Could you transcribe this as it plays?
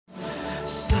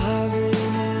sovereign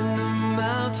in the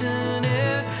mountain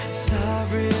air,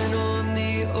 sovereign on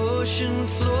the ocean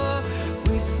floor,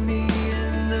 with me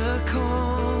in the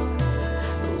calm,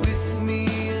 with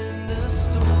me in the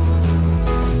storm.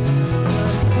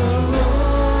 Bless the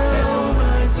Lord, oh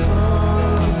my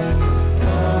soul,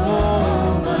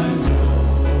 oh my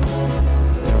soul,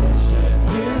 worship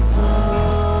His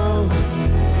holy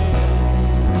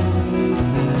name.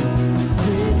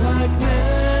 Sing like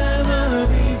never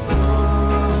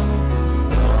before,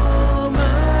 oh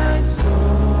my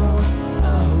soul,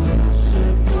 I'll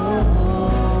worship Your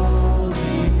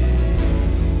holy name.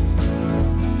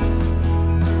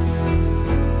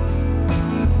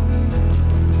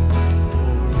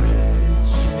 Oh,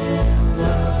 rich in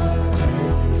love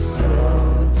and You're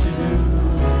slow to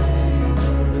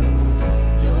anger.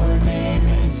 Your name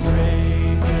is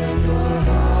great and Your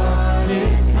heart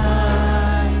is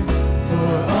kind.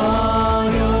 For all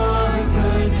Your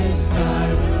goodness I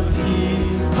will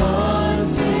keep on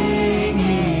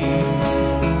singing.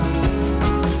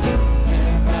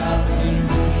 10,000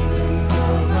 reasons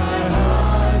for my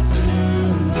heart to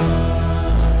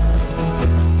find.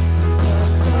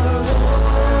 Bless the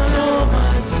Lord, oh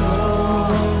my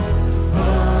soul, oh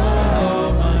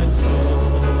my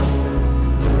soul,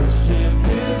 worship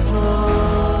His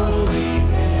holy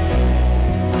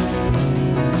name.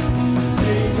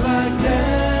 Sing like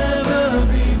never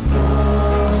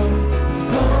before,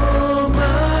 oh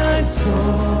my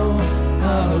soul,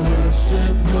 I'll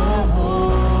worship Your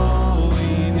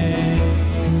holy name.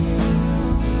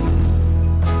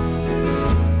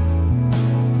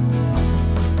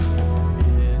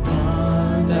 And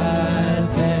on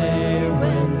that day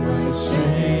when my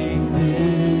strength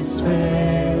is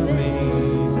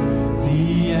failing,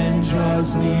 the end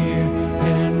draws near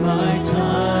and my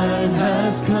time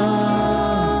has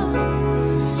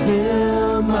come.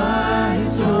 Still my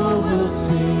soul will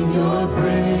sing Your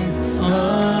praise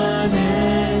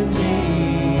unending.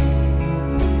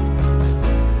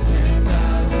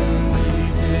 10,000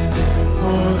 reasons and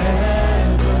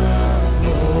forevermore.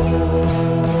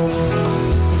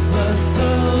 So bless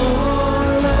the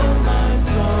Lord, oh my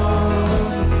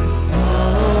soul,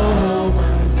 oh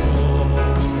my soul,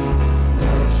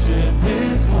 worship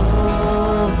His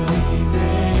holy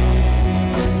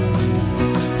name.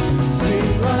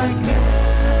 Sing like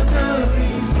never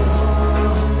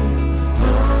before,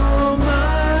 oh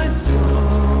my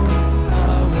soul, I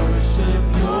worship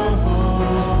Your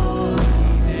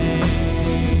holy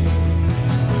name.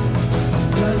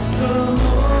 Bless the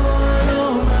Lord,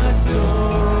 oh my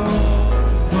soul,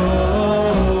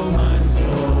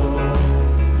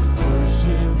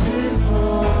 worship His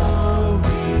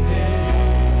holy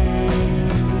name.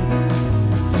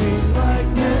 Sing like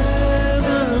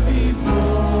never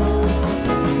before,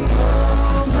 oh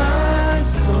my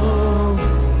soul,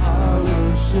 I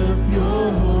worship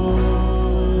Your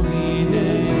holy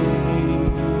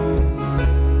name.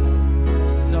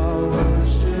 Yes, I'll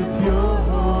worship Your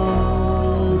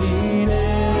holy name.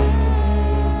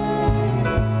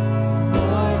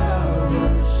 Lord, I'll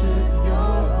worship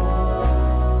Your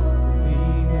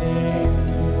holy name.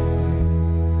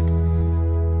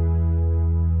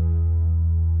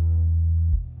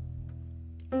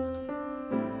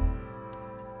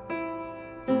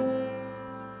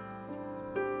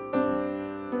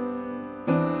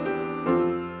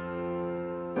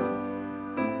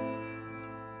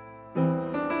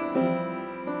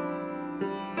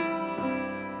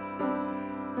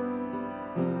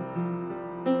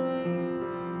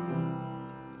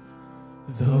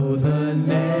 Though the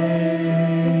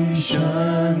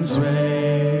nations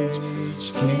rage,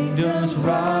 kingdoms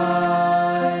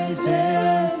rise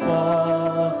and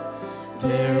fall,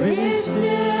 there is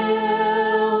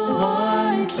still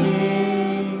one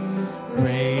King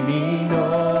reigning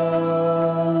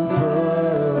over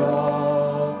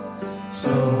all.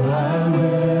 So I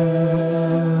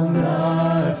will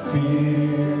not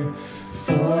fear,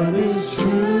 for this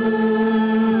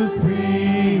truth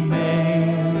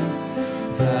remains,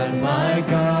 that my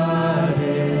God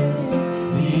is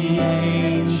the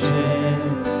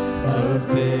Ancient of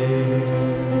Days.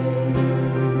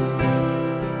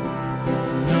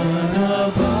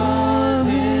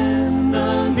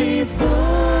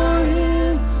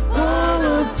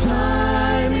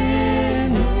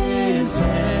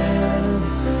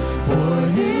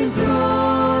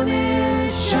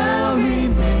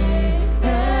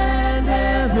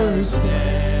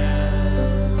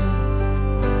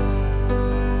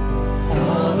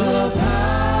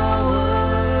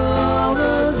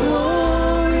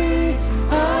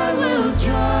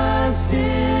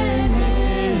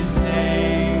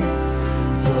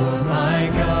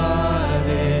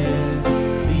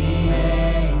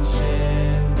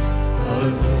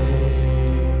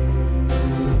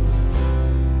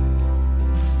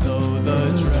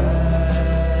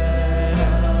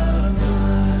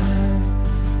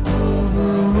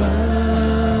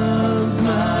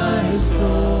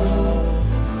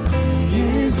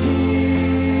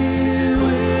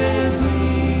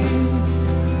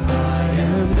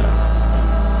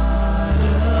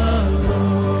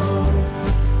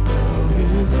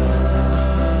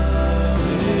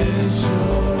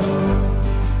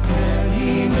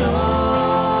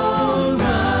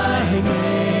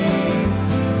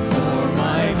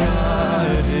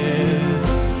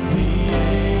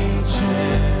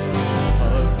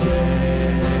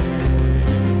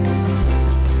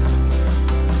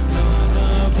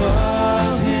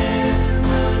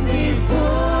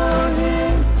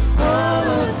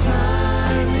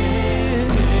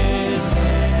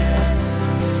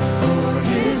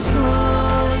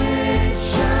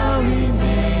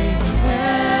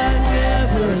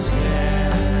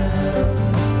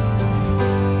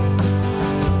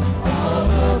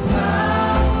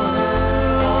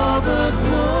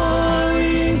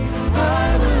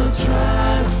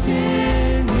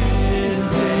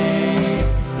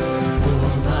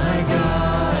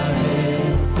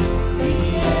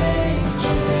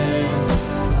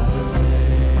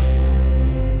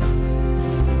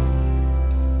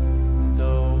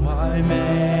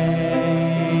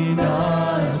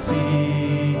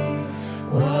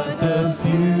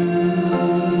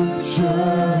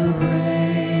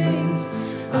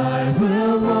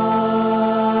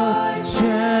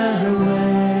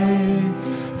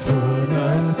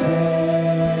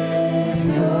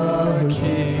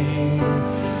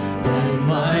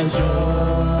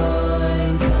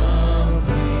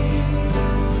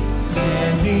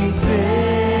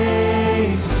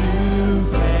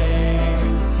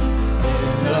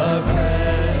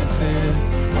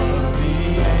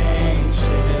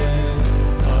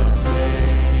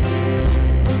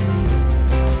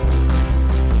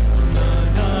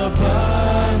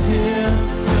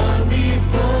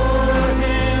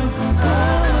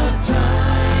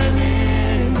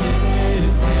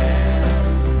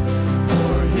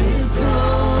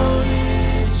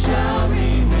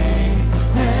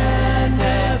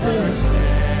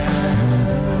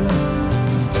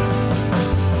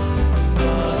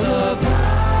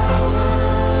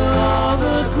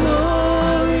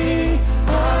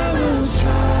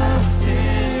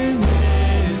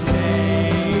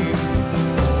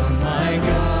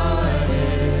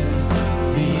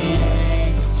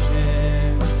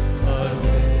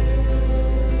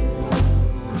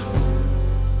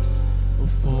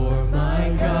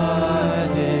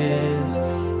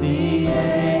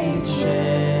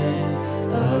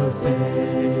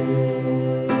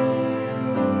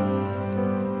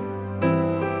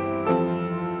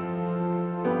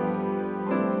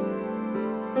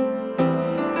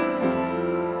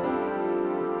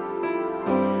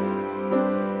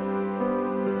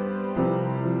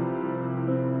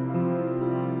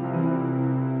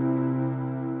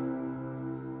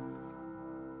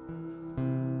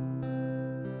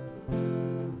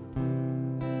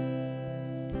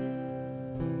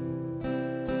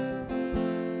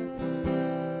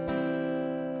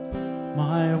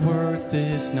 worth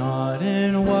is not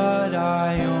in what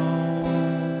I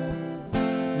own,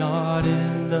 not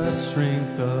in the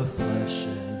strength of flesh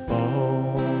and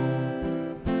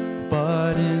bone,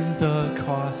 but in the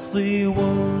costly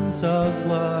wounds of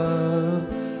love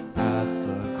at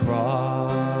the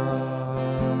cross.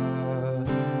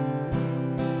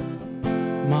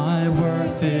 My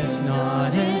worth is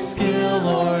not in skill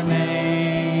or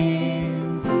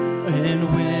name,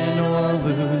 in win or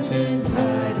lose, in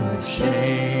pride or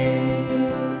shame,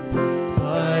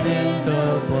 but in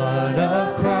the blood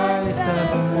of Christ that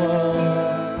flowed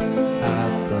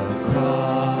at the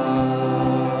cross.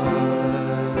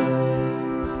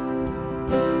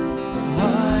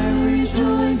 I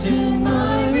rejoice in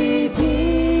my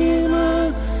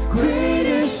Redeemer,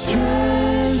 greatest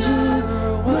treasure,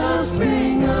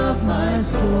 wellspring of my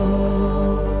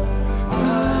soul.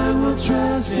 I will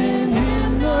trust in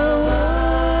him, no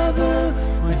other.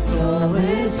 My soul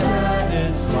is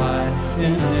satisfied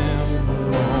in him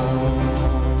alone.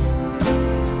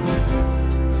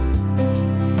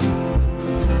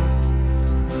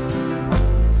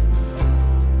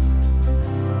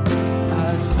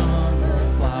 As summer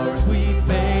flowers we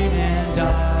fade and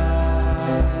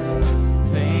die,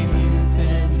 fame, youth,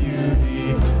 and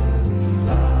beauty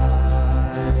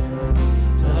lie.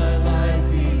 But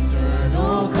life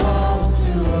eternal calls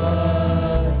to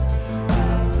us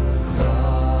at the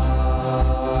cross.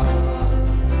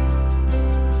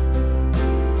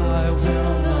 I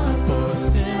will not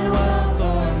boast in wealth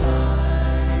or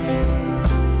might,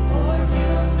 or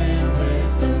human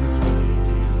wisdom's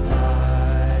fleeting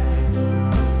light,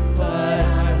 but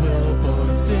I will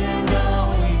boast in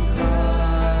knowing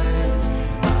Christ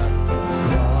at the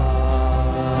cross.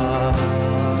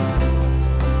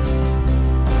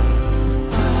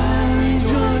 I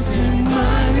rejoice in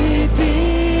my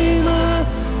Redeemer,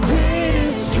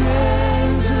 greatest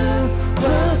treasure,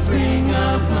 wellspring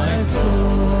of my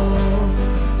soul.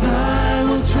 I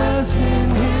will trust in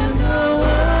him, no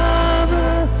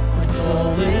other. My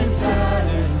soul is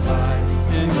satisfied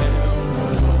in him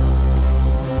alone.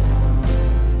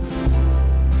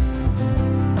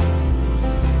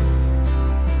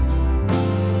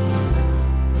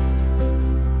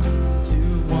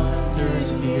 Two wonders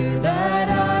here that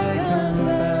I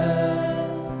confess,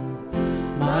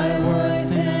 my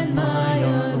worth and my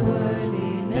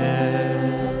unworthiness,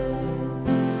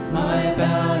 my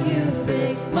value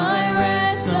fixed, my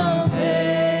ransom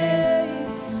paid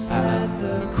at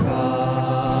the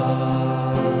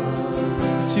cross.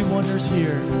 Two wonders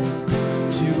here,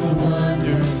 two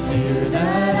wonders here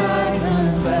that I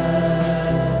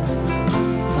confess,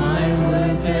 my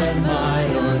worth and my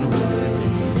unworthiness,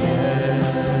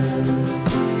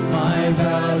 my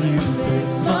value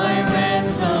fixed, my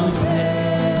ransom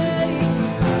paid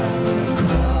at the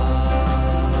cross.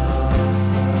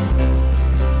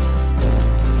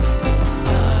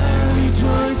 I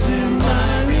rejoice in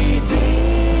my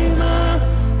Redeemer,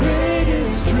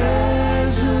 greatest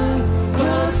treasure,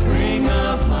 wellspring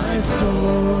of my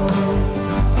soul.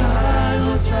 I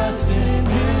will trust in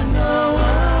him, no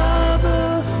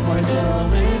other. My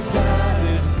soul is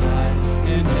satisfied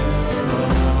in him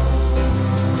alone.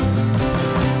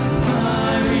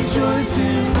 I rejoice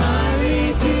in my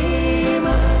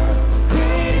Redeemer,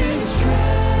 greatest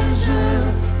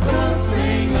treasure,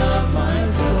 wellspring of my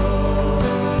soul.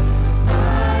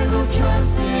 I will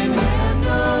trust in him,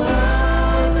 no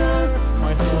other.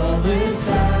 My soul is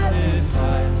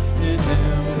satisfied in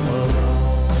him alone.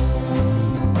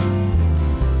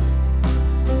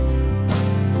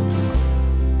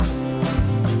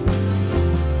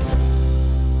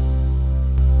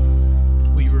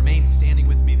 Will you remain standing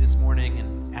with me this morning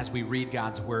and as we read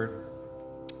God's word?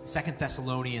 2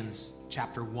 Thessalonians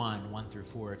chapter 1 through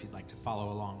 4, if you'd like to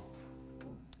follow along.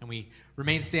 And we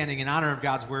remain standing in honor of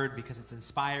God's word because it's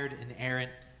inspired,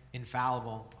 inerrant,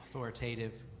 infallible,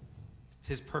 authoritative. It's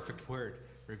his perfect word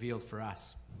revealed for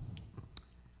us.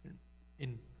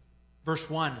 In verse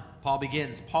 1, Paul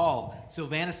begins, Paul,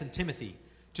 Silvanus, and Timothy,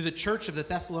 to the church of the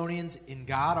Thessalonians in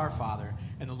God our Father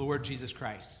and the Lord Jesus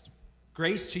Christ.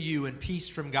 Grace to you and peace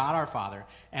from God our Father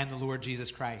and the Lord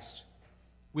Jesus Christ.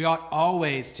 We ought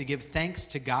always to give thanks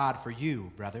to God for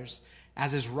you, brothers,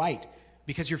 as is right,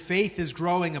 because your faith is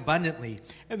growing abundantly,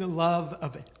 and the love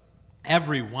of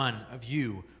every one of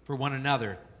you for one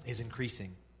another is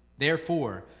increasing.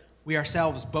 Therefore, we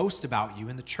ourselves boast about you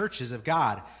in the churches of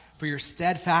God for your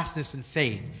steadfastness and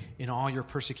faith in all your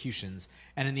persecutions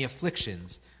and in the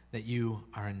afflictions that you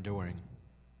are enduring.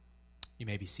 You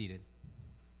may be seated.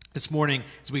 This morning,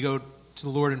 as we go to the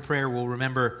Lord in prayer, we'll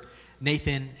remember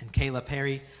Nathan and Kayla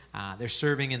Perry. They're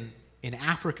serving in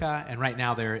Africa, and right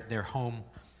now they're home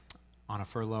on a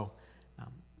furlough.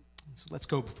 So let's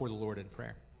go before the Lord in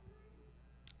prayer.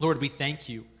 Lord, we thank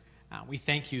you. We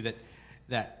thank you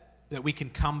that we can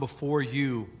come before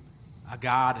you, a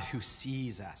God who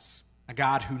sees us, a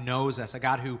God who knows us, a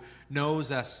God who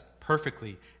knows us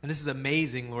perfectly. And this is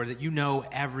amazing, Lord, that you know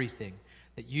everything,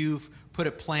 that you've put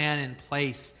a plan in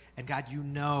place, and God, you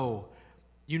know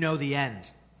the end.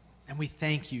 And we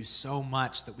thank you so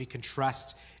much that we can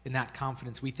trust in that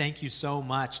confidence. We thank you so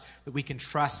much that we can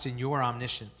trust in your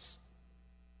omniscience.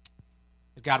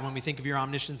 God, when we think of your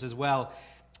omniscience as well,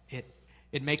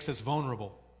 it makes us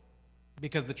vulnerable,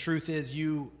 because the truth is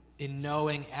you, in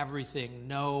knowing everything,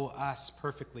 know us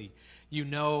perfectly. You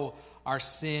know our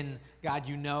sin. God,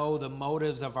 you know the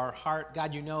motives of our heart.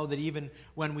 God, you know that even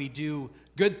when we do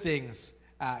good things,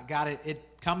 God, it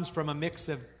comes from a mix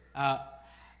of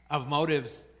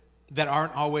motives that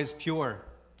aren't always pure.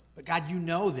 But God, you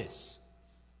know this.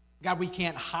 God, we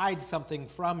can't hide something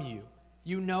from you.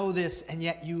 You know this, and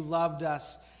yet you loved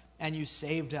us and you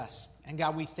saved us. And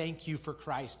God, we thank you for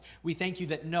Christ. We thank you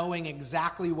that knowing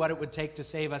exactly what it would take to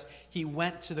save us, he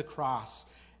went to the cross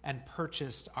and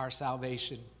purchased our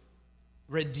salvation,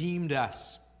 redeemed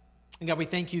us. And God, we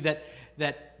thank you that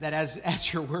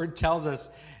as your word tells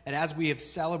us, and as we have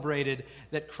celebrated,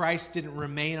 that Christ didn't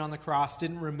remain on the cross,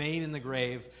 didn't remain in the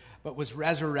grave, but was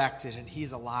resurrected, and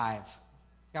he's alive.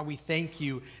 God, we thank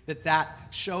you that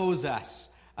shows us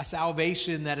a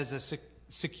salvation that is a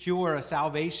secure, a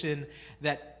salvation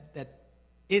that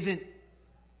isn't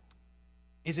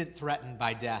threatened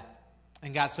by death.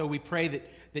 And God, so we pray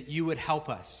that you would help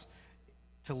us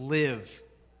to live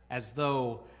as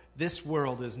though this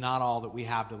world is not all that we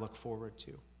have to look forward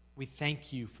to. We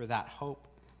thank you for that hope.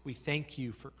 We thank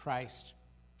you for Christ.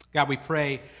 God, we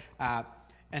pray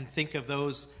and think of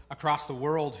those across the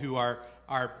world who are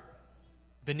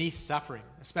beneath suffering,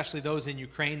 especially those in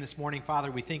Ukraine this morning. Father,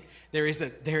 we think there is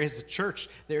a church,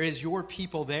 there is your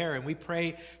people there, and we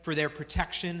pray for their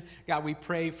protection. God, we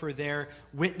pray for their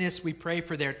witness. We pray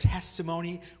for their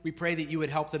testimony. We pray that you would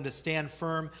help them to stand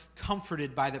firm,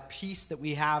 comforted by the peace that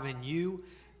we have in you,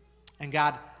 and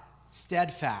God,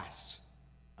 steadfast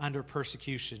under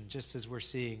persecution, just as we're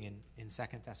seeing in 2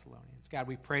 Thessalonians. God,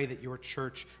 we pray that your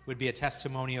church would be a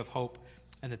testimony of hope,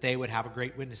 and that they would have a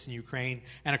great witness in Ukraine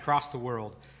and across the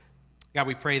world. God,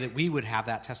 we pray that we would have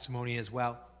that testimony as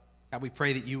well. God, we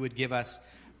pray that you would give us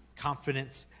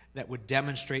confidence that would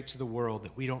demonstrate to the world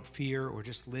that we don't fear or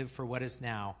just live for what is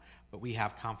now, but we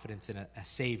have confidence in a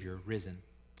Savior risen.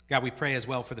 God, we pray as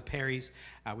well for the Perrys.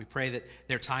 We pray that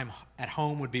their time at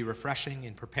home would be refreshing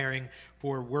in preparing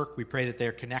for work. We pray that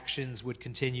their connections would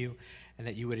continue and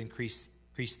that you would increase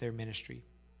their ministry.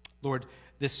 Lord,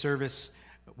 this service,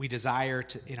 we desire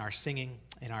to, in our singing,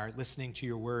 in our listening to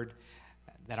your word,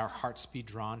 that our hearts be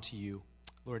drawn to you.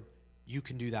 Lord, you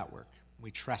can do that work.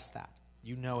 We trust that.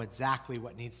 You know exactly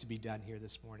what needs to be done here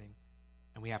this morning,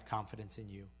 and we have confidence in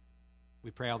you.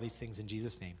 We pray all these things in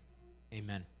Jesus' name.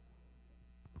 Amen.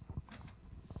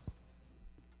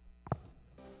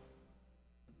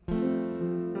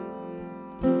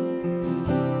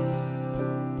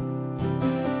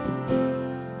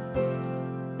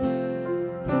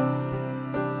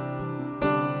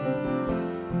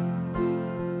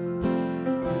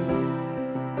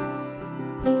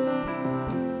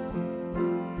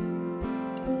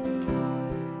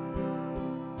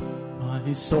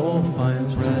 My soul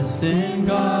finds rest in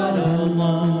God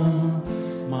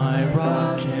alone, my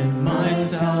rock and my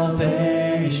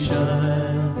salvation,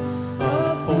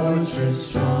 a fortress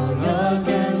strong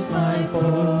against my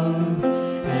foes,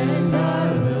 and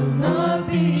I will not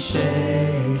be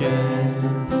shaken.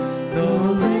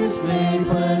 Though lips may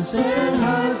bless and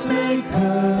hearts may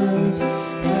curse,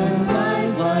 and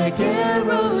eyes like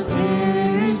arrows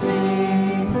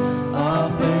piercing, I'll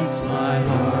fix my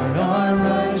heart on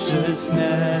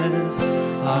righteousness.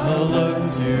 I'll look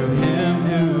to him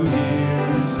who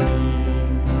hears me.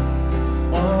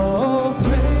 Oh,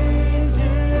 praise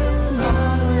him,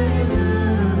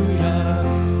 hallelujah,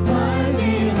 my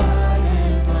delight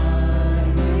and my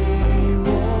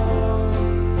reward,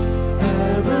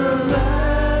 everlasting,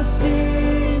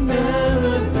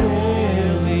 never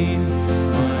failing,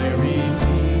 my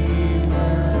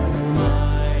Redeemer,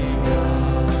 my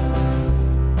God.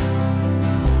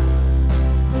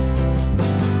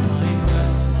 Find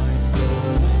rest, my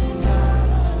soul, in God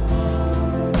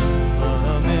alone.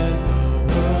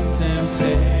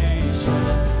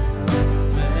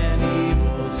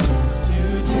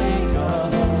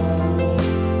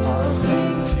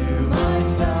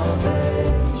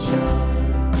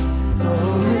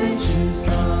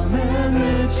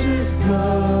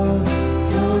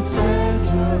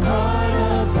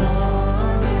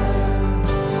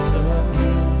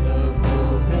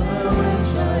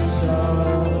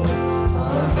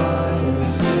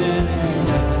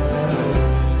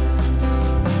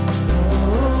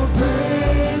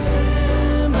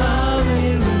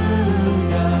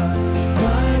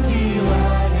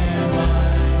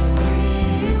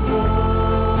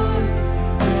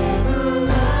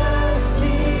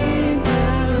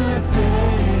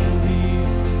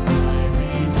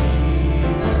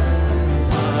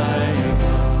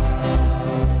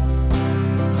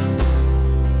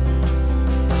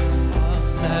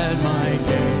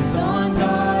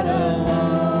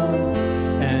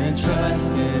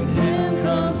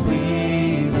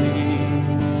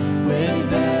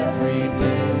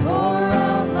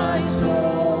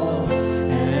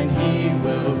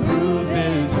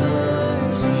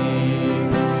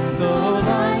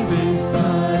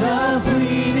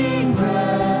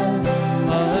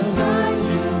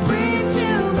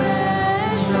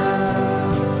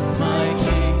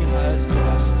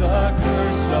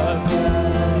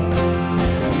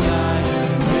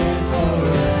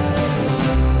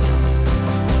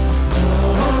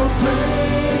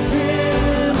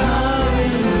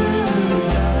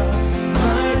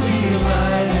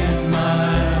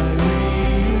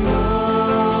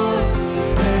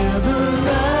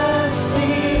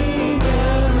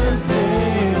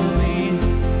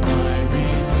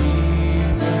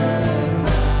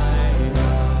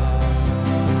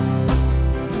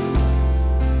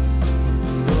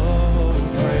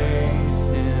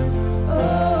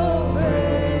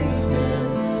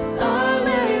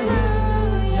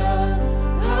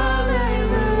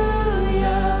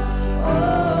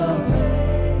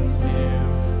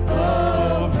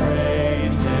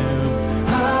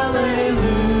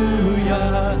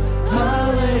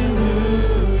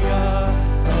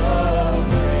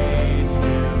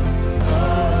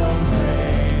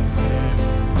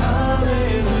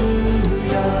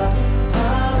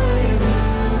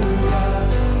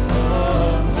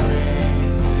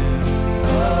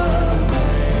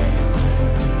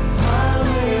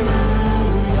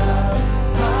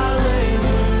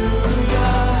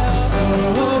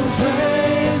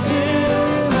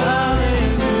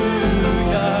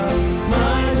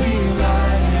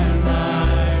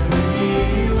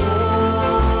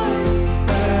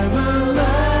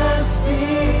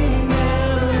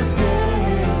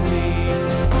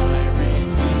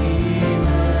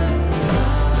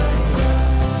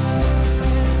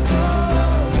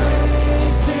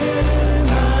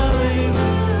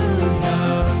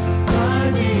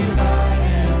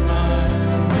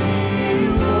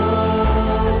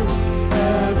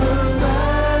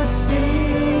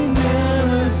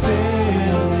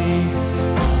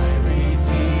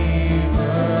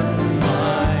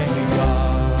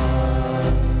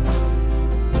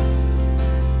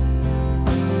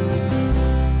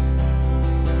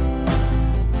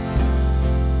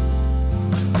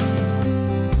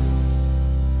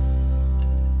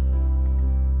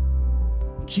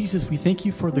 Jesus, we thank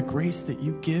you for the grace that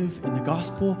you give in the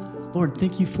gospel. Lord,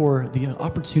 thank you for the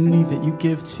opportunity that you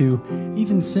give to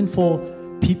even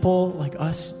sinful people like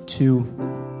us to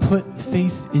put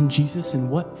faith in Jesus and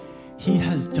what he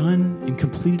has done and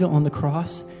completed on the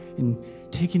cross and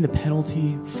taking the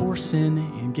penalty for sin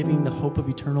and giving the hope of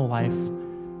eternal life.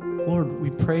 Lord, we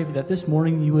pray that this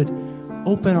morning you would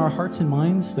open our hearts and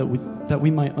minds that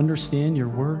we might understand your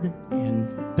word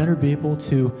and better be able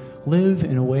to live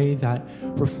in a way that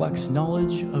reflects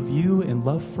knowledge of you and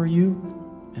love for you.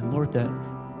 And Lord, that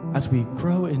as we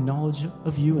grow in knowledge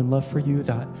of you and love for you,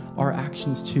 that our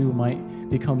actions too might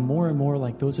become more and more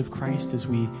like those of Christ as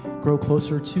we grow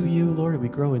closer to you, Lord, we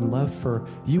grow in love for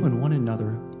you and one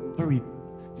another. Lord, we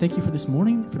thank you for this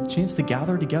morning, for the chance to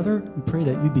gather together. We pray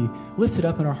that you'd be lifted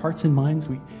up in our hearts and minds.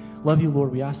 We love you,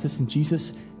 Lord. We ask this in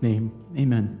Jesus' name.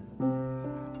 Amen.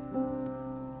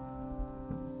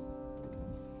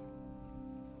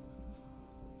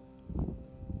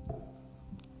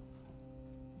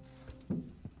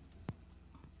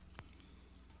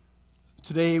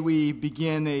 Today we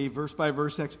begin a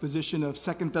verse-by-verse exposition of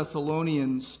 2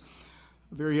 Thessalonians,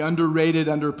 a very underrated,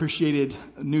 underappreciated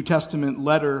New Testament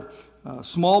letter, a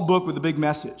small book with a big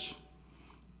message.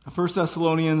 1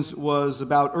 Thessalonians was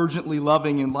about urgently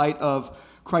loving in light of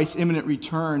Christ's imminent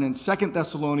return, and 2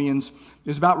 Thessalonians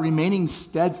is about remaining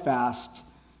steadfast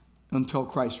until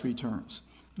Christ returns.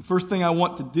 The first thing I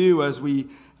want to do as we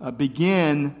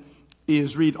begin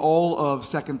is read all of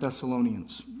 2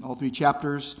 Thessalonians, all 3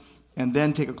 chapters, and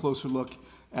then take a closer look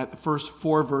at the first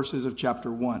 4 verses of chapter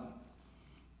 1.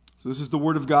 So this is the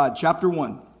Word of God. Chapter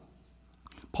 1.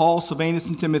 Paul, Silvanus,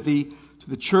 and Timothy, to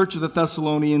the church of the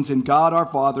Thessalonians in God our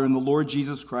Father and the Lord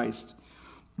Jesus Christ.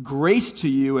 Grace to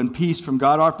you and peace from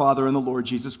God our Father and the Lord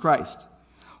Jesus Christ.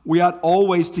 We ought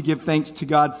always to give thanks to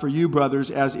God for you,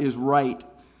 brothers, as is right,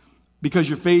 because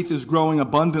your faith is growing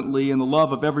abundantly and the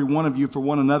love of every one of you for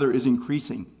one another is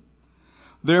increasing.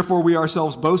 Therefore, we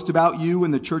ourselves boast about you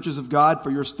in the churches of God for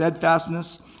your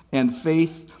steadfastness and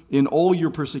faith in all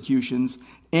your persecutions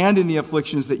and in the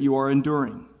afflictions that you are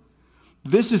enduring.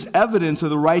 This is evidence of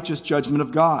the righteous judgment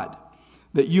of God,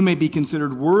 that you may be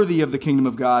considered worthy of the kingdom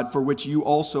of God, for which you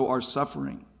also are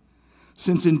suffering.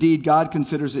 Since indeed God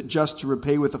considers it just to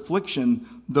repay with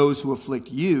affliction those who afflict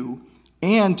you,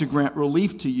 and to grant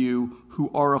relief to you who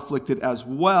are afflicted as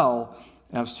well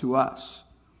as to us.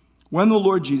 When the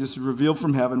Lord Jesus is revealed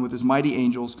from heaven with his mighty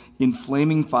angels in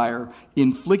flaming fire,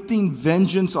 inflicting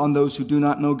vengeance on those who do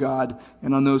not know God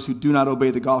and on those who do not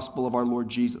obey the gospel of our Lord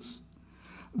Jesus.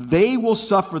 They will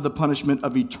suffer the punishment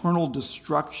of eternal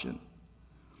destruction,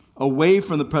 away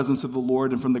from the presence of the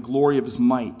Lord and from the glory of his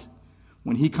might,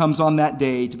 when he comes on that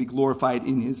day to be glorified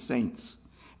in his saints,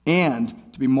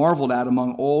 and to be marveled at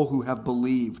among all who have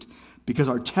believed, because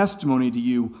our testimony to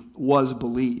you was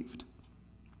believed.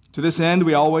 To this end,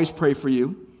 we always pray for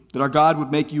you, that our God would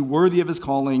make you worthy of his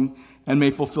calling and may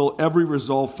fulfill every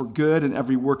resolve for good and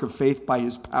every work of faith by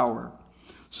his power,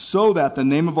 so that the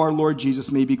name of our Lord Jesus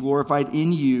may be glorified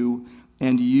in you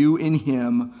and you in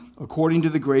him, according to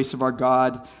the grace of our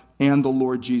God and the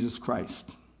Lord Jesus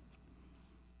Christ.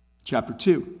 Chapter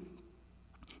 2.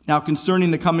 Now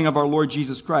concerning the coming of our Lord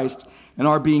Jesus Christ and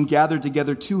our being gathered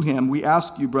together to him, we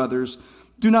ask you, brothers,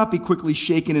 do not be quickly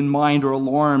shaken in mind or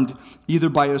alarmed, either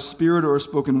by a spirit or a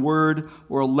spoken word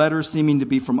or a letter seeming to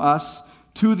be from us,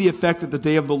 to the effect that the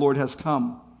day of the Lord has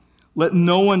come. Let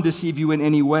no one deceive you in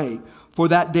any way, for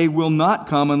that day will not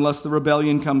come unless the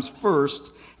rebellion comes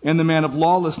first, and the man of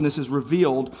lawlessness is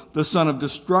revealed, the son of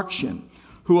destruction,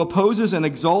 who opposes and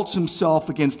exalts himself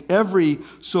against every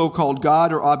so-called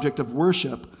God or object of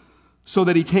worship, so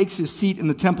that he takes his seat in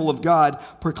the temple of God,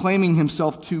 proclaiming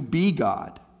himself to be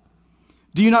God.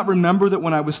 Do you not remember that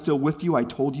when I was still with you, I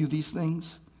told you these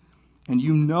things? And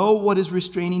you know what is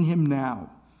restraining him now,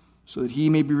 so that he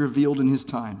may be revealed in his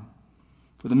time.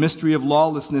 For the mystery of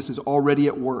lawlessness is already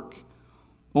at work.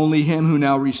 Only him who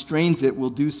now restrains it will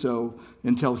do so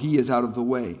until he is out of the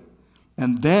way.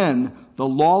 And then the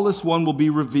lawless one will be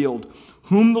revealed,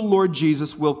 whom the Lord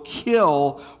Jesus will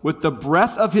kill with the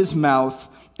breath of his mouth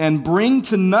and bring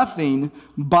to nothing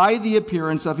by the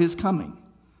appearance of his coming.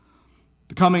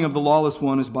 The coming of the lawless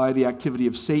one is by the activity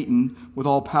of Satan, with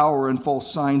all power and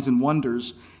false signs and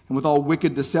wonders, and with all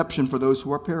wicked deception for those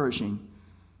who are perishing,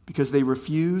 because they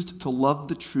refused to love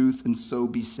the truth and so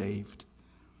be saved.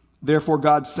 Therefore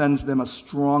God sends them a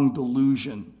strong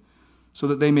delusion, so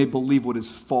that they may believe what is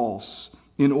false,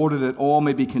 in order that all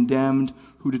may be condemned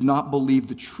who did not believe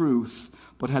the truth,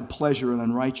 but had pleasure in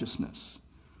unrighteousness.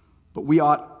 But we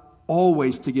ought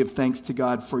always to give thanks to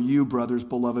God for you, brothers,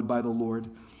 beloved by the Lord,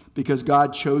 because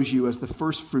God chose you as the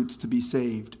firstfruits to be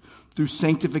saved through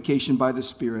sanctification by the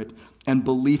Spirit and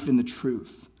belief in the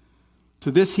truth.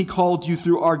 To this he called you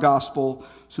through our gospel,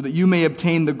 so that you may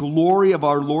obtain the glory of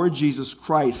our Lord Jesus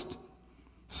Christ.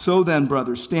 So then,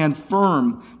 brothers, stand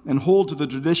firm and hold to the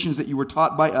traditions that you were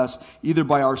taught by us, either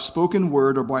by our spoken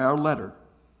word or by our letter.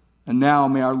 And now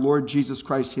may our Lord Jesus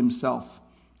Christ himself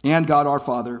and God our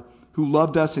Father, who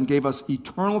loved us and gave us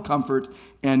eternal comfort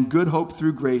and good hope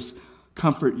through grace,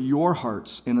 comfort your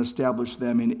hearts and establish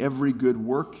them in every good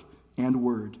work and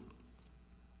word.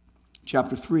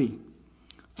 Chapter 3.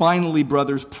 Finally,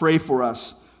 brothers, pray for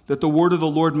us, that the word of the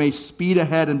Lord may speed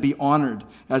ahead and be honored,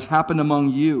 as happened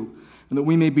among you, and that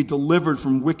we may be delivered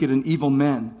from wicked and evil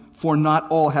men, for not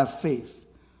all have faith.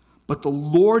 But the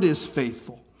Lord is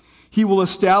faithful. He will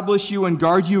establish you and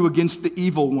guard you against the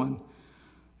evil one.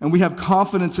 And we have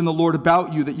confidence in the Lord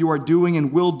about you, that you are doing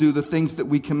and will do the things that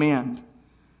we command.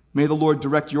 May the Lord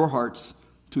direct your hearts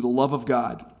to the love of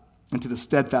God and to the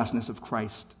steadfastness of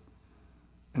Christ.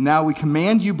 And now we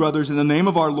command you, brothers, in the name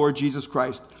of our Lord Jesus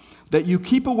Christ, that you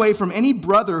keep away from any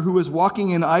brother who is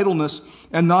walking in idleness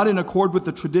and not in accord with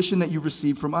the tradition that you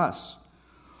received from us.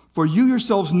 For you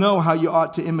yourselves know how you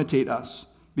ought to imitate us,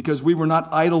 because we were not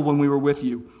idle when we were with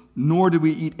you, nor did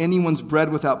we eat anyone's bread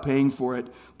without paying for it,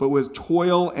 but with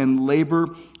toil and labor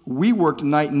we worked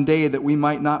night and day that we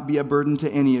might not be a burden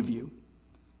to any of you.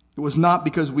 It was not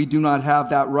because we do not have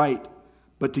that right,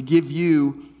 but to give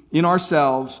you in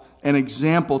ourselves an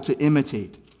example to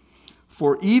imitate.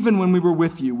 For even when we were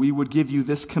with you, we would give you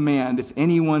this command: if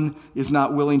anyone is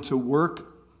not willing to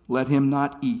work, let him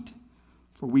not eat.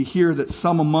 For we hear that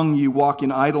some among you walk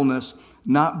in idleness,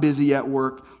 not busy at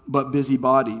work, but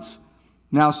busybodies.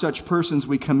 Now such persons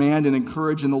we command and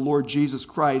encourage in the Lord Jesus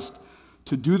Christ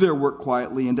to do their work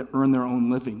quietly and to earn their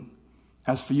own living.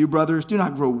 As for you, brothers, do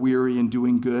not grow weary in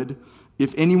doing good.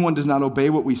 If anyone does not obey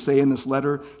what we say in this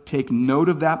letter, take note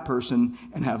of that person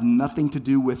and have nothing to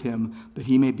do with him, that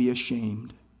he may be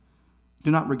ashamed. Do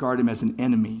not regard him as an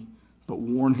enemy, but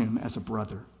warn him as a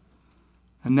brother.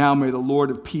 And now may the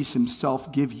Lord of peace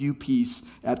himself give you peace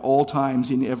at all times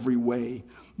in every way.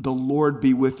 The Lord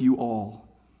be with you all.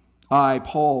 I,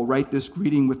 Paul, write this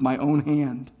greeting with my own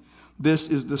hand. This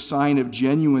is the sign of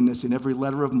genuineness in every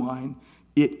letter of mine.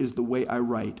 It is the way I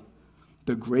write.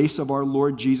 The grace of our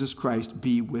Lord Jesus Christ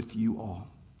be with you all.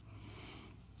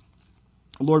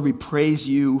 Lord, we praise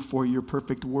you for your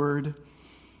perfect word.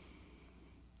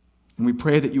 And we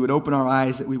pray that you would open our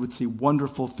eyes, that we would see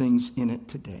wonderful things in it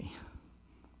today.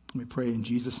 And we pray in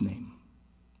Jesus' name.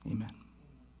 Amen.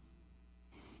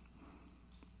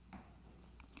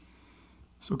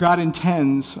 So God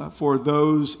intends for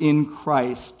those in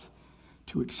Christ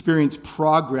to experience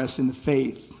progress in the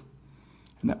faith.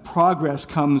 And that progress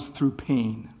comes through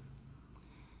pain.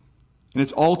 And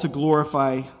it's all to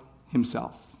glorify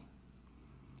himself.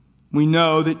 We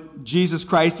know that Jesus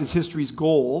Christ is history's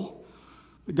goal.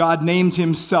 God named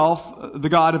himself the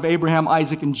God of Abraham,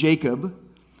 Isaac, and Jacob.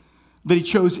 That he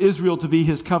chose Israel to be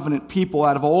his covenant people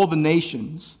out of all the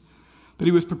nations. That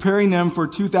he was preparing them for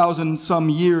 2,000 some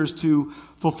years to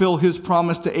fulfill his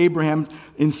promise to Abraham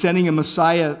in sending a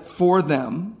Messiah for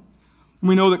them.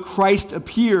 We know that Christ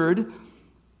appeared.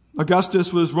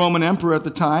 Augustus was Roman emperor at the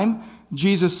time.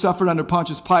 Jesus suffered under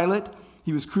Pontius Pilate.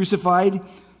 He was crucified.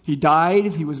 He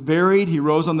died. He was buried. He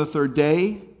rose on the third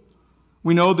day.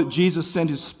 We know that Jesus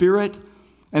sent his Spirit,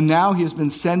 and now he has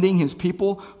been sending his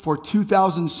people for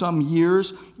 2,000 some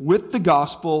years with the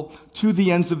gospel to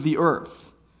the ends of the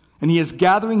earth. And he is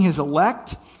gathering his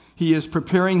elect. He is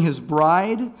preparing his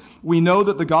bride. We know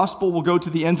that the gospel will go to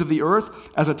the ends of the earth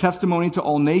as a testimony to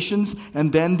all nations,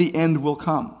 and then the end will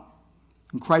come.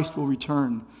 And Christ will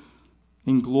return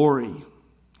in glory,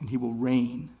 and he will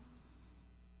reign.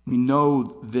 We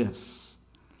know this.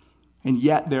 And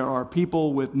yet there are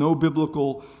people with no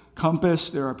biblical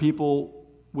compass. There are people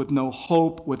with no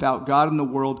hope, without God in the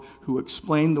world, who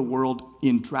explain the world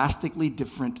in drastically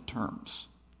different terms.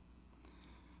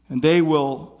 And they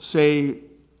will say,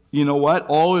 you know what,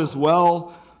 all is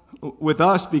well with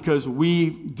us because we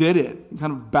did it.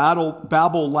 Kind of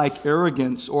Babel-like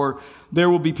arrogance. Or there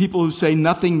will be people who say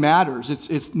nothing matters.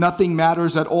 It's nothing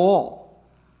matters at all.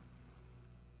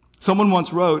 Someone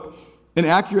once wrote, an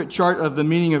accurate chart of the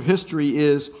meaning of history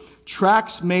is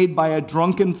tracks made by a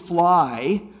drunken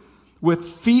fly with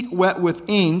feet wet with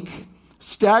ink,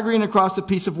 staggering across a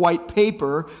piece of white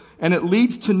paper, and it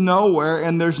leads to nowhere,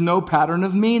 and there's no pattern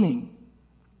of meaning.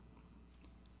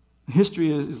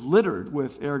 History is littered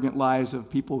with arrogant lies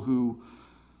of people who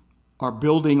are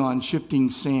building on shifting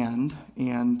sand,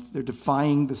 and they're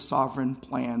defying the sovereign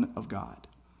plan of God.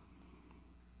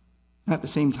 And at the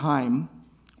same time,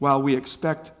 while we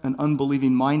expect an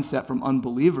unbelieving mindset from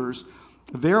unbelievers,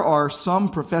 there are some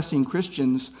professing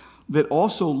Christians that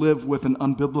also live with an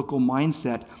unbiblical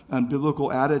mindset, an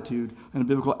unbiblical attitude, and a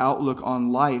biblical outlook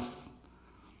on life.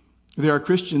 There are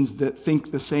Christians that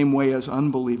think the same way as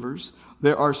unbelievers.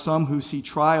 There are some who see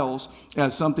trials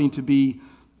as something to be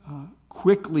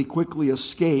quickly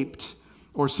escaped,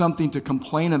 or something to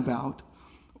complain about,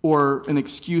 or an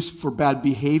excuse for bad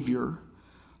behavior.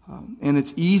 And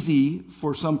it's easy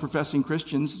for some professing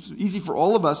Christians, it's easy for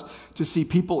all of us to see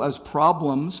people as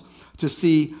problems, to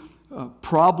see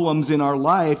problems in our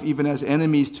life even as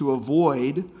enemies to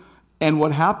avoid. And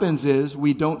what happens is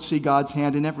we don't see God's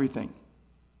hand in everything.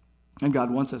 And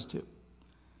God wants us to.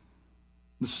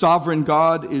 The sovereign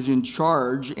God is in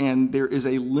charge, and there is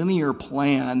a linear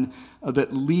plan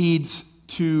that leads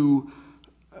to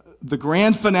the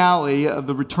grand finale of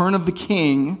the return of the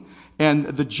King and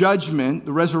the judgment,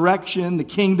 the resurrection, the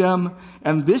kingdom.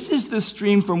 And this is the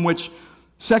stream from which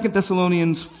 2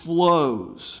 Thessalonians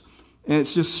flows. And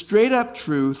it's just straight up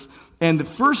truth. And the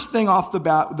first thing off the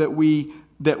bat that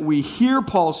we hear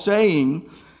Paul saying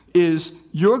is,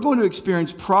 you're going to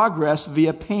experience progress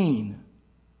via pain.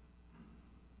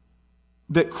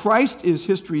 That Christ is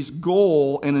history's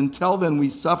goal, and until then we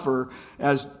suffer,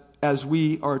 as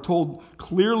we are told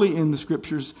clearly in the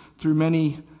Scriptures, through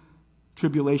many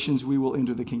tribulations we will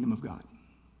enter the kingdom of God.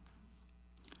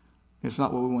 It's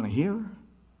not what we want to hear,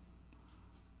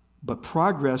 but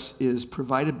progress is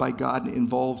provided by God, and it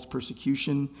involves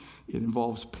persecution, it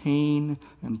involves pain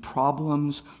and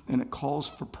problems, and it calls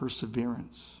for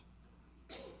perseverance.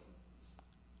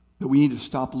 That we need to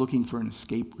stop looking for an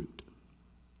escape route.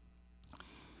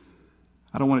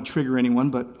 I don't want to trigger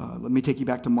anyone, but let me take you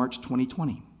back to March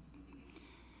 2020.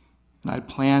 And I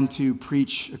planned to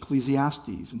preach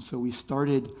Ecclesiastes. And so we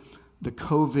started the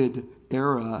COVID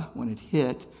era, when it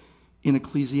hit, in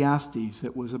Ecclesiastes.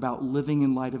 It was about living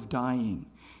in light of dying.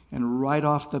 And right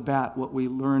off the bat, what we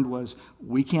learned was,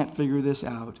 we can't figure this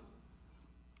out.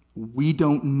 We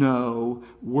don't know.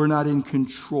 We're not in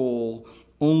control.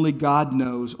 Only God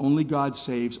knows. Only God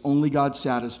saves. Only God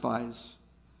satisfies.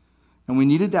 And we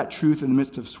needed that truth in the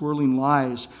midst of swirling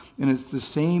lies. And it's the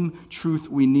same truth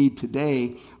we need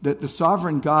today, that the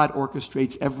sovereign God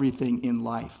orchestrates everything in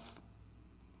life.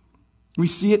 We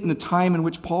see it in the time in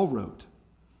which Paul wrote.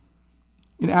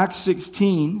 In Acts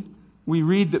 16, we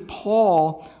read that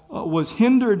Paul was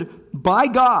hindered by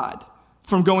God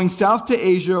from going south to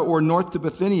Asia or north to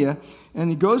Bithynia, and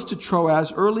he goes to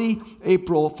Troas early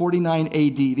April 49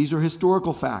 AD. These are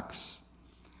historical facts.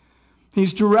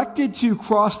 He's directed to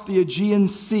cross the Aegean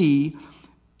Sea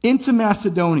into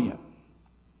Macedonia.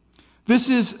 This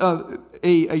is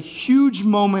a huge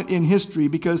moment in history,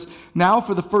 because now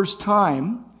for the first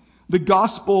time, the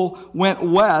gospel went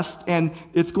west and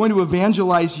it's going to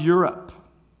evangelize Europe.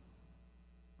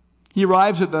 He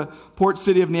arrives at the port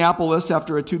city of Neapolis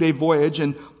after a 2-day voyage,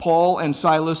 and Paul and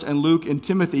Silas and Luke and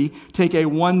Timothy take a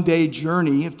 1-day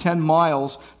journey of 10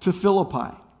 miles to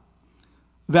Philippi.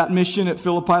 That mission at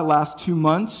Philippi lasts 2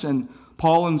 months, and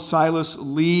Paul and Silas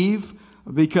leave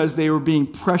because they were being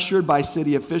pressured by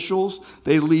city officials.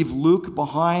 They leave Luke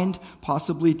behind.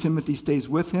 Possibly Timothy stays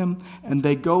with him, and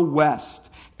they go west.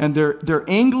 And they're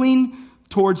angling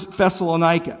towards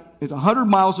Thessalonica. It's 100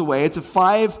 miles away. It's a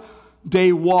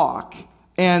 5-day walk,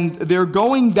 and they're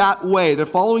going that way. They're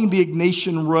following the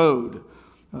Egnatian Road.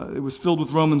 It was filled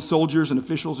with Roman soldiers and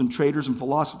officials and traders and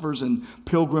philosophers and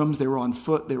pilgrims. They were on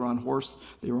foot, they were on horse,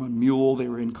 they were on mule, they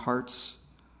were in carts.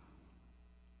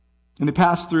 And they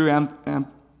passed through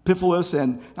Amphipolis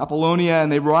and Apollonia,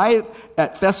 and they arrive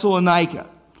at Thessalonica.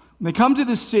 And they come to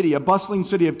this city, a bustling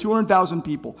city of 200,000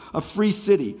 people, a free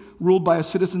city ruled by a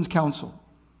citizens' council.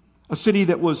 A city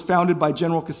that was founded by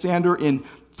General Cassander in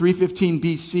 315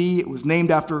 BC. It was named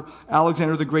after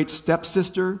Alexander the Great's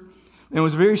stepsister. And it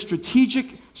was a very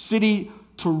strategic city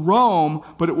to Rome,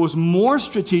 but it was more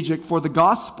strategic for the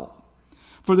gospel,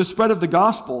 for the spread of the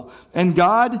gospel. And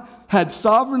God had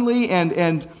sovereignly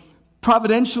and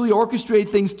providentially orchestrated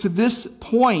things to this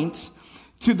point,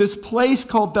 to this place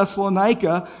called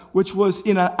Thessalonica, which was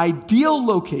in an ideal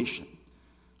location.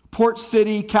 Port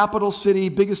city, capital city,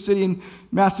 biggest city in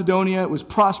Macedonia. It was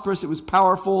prosperous, it was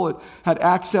powerful, it had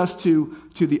access to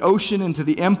the ocean and to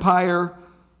the empire.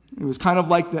 It was kind of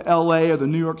like the LA or the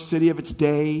New York City of its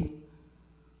day.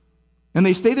 And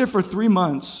they stay there for 3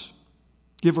 months,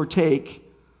 give or take.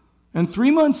 And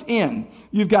 3 months in,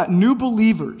 you've got new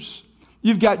believers.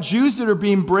 You've got Jews that are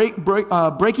being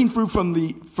breaking through from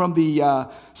the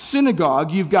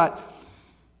synagogue. You've got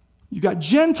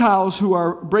Gentiles who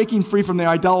are breaking free from their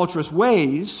idolatrous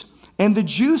ways. And the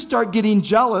Jews start getting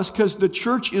jealous because the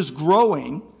church is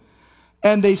growing.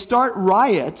 and they start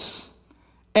riots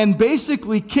and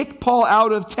basically kick Paul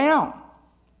out of town.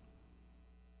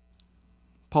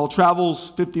 Paul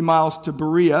travels 50 miles to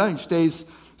Berea. He stays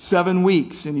 7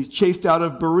 weeks, and he's chased out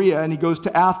of Berea, and he goes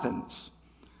to Athens.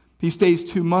 He stays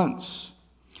 2 months.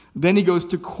 Then he goes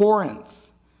to Corinth.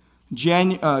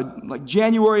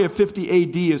 January of 50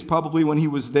 AD is probably when he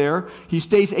was there. He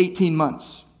stays 18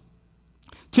 months.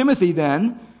 Timothy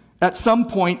then, at some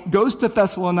point, goes to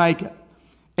Thessalonica,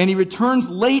 and he returns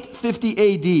late 50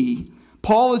 AD.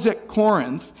 Paul is at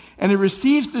Corinth, and he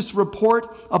receives this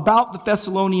report about the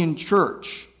Thessalonian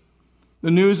church. The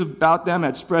news about them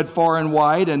had spread far and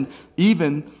wide, and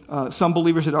even some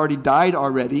believers had already died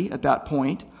already at that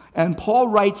point. And Paul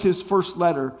writes his first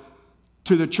letter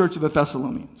to the church of the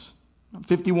Thessalonians,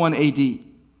 51 AD.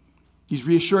 He's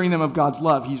reassuring them of God's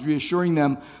love. He's reassuring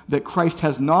them that Christ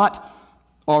has not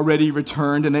already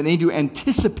returned and that they need to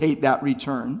anticipate that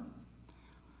return.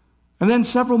 And then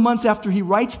several months after he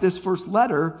writes this first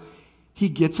letter, he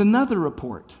gets another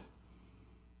report.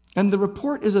 And the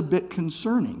report is a bit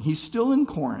concerning. He's still in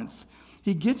Corinth.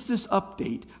 He gets this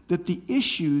update that the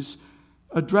issues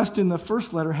addressed in the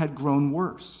first letter had grown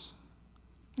worse.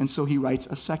 And so he writes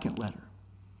a second letter.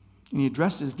 And he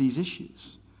addresses these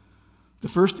issues. The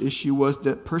first issue was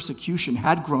that persecution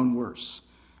had grown worse.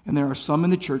 And there are some in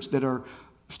the church that are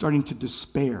starting to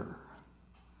despair.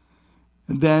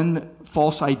 And then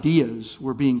false ideas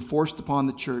were being forced upon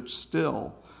the church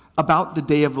still about the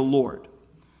day of the Lord.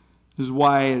 This is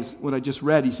why, as what I just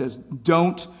read, he says,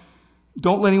 don't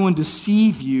let anyone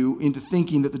deceive you into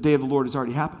thinking that the day of the Lord has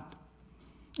already happened.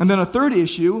 And then a third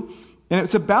issue, and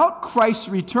it's about Christ's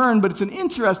return, but it's an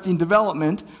interesting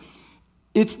development.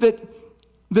 It's that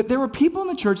there were people in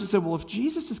the church that said, well, if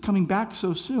Jesus is coming back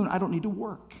so soon, I don't need to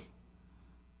work.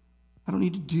 I don't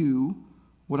need to do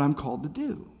what I'm called to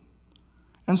do.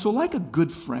 And so like a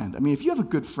good friend, if you have a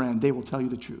good friend, they will tell you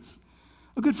the truth.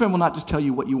 A good friend will not just tell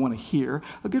you what you want to hear.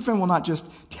 A good friend will not just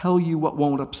tell you what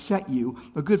won't upset you.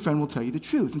 A good friend will tell you the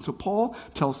truth. And so Paul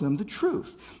tells them the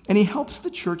truth. And he helps the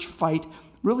church fight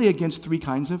really against three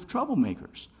kinds of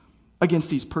troublemakers. Against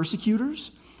these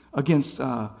persecutors, against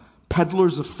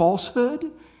peddlers of falsehood,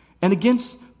 and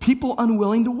against people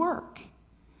unwilling to work.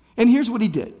 And here's what he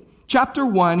did. Chapter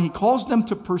 1, he calls them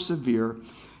to persevere.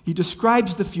 He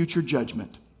describes the future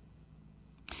judgment.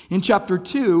 In chapter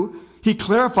 2, he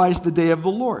clarifies the day of the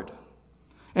Lord.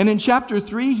 And in chapter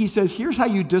 3, he says, here's how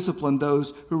you discipline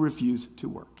those who refuse to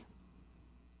work.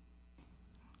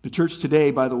 The church today,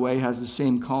 by the way, has the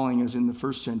same calling as in the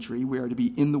first century. We are to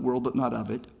be in the world, but not of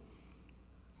it.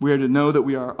 We are to know that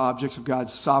we are objects of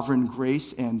God's sovereign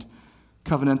grace and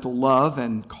covenantal love,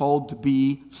 and called to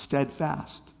be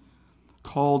steadfast,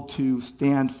 called to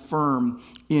stand firm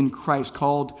in Christ,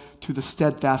 called to the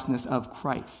steadfastness of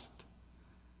Christ.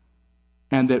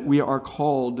 And that we are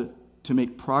called to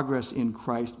make progress in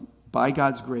Christ by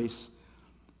God's grace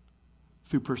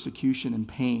through persecution and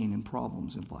pain and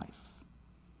problems in life.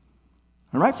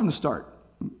 And right from the start,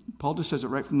 Paul just says it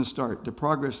right from the start, the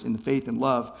progress in the faith and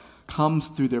love comes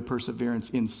through their perseverance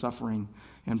in suffering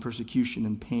and persecution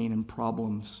and pain and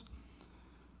problems.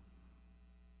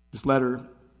 This letter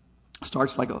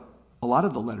starts like a lot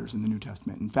of the letters in the New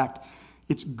Testament. In fact,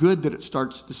 it's good that it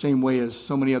starts the same way as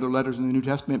so many other letters in the New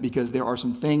Testament, because there are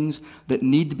some things that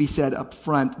need to be said up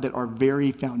front that are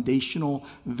very foundational,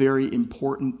 very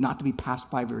important, not to be passed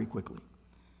by very quickly.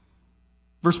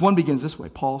 Verse 1 begins this way: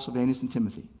 Paul, Silvanus, and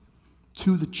Timothy,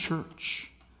 to the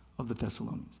church of the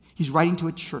Thessalonians. He's writing to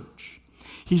a church.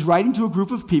 He's writing to a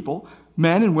group of people,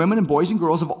 men and women and boys and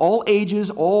girls of all ages,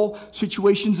 all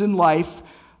situations in life,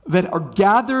 that are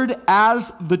gathered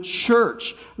as the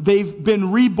church. They've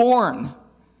been reborn.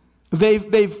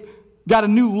 They've got a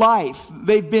new life.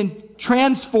 They've been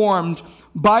transformed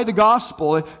by the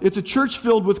gospel. It's a church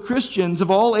filled with Christians of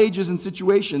all ages and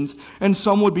situations, and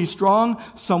some would be strong,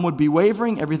 some would be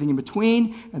wavering, everything in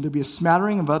between, and there'd be a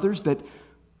smattering of others that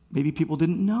maybe people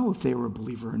didn't know if they were a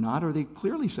believer or not, or they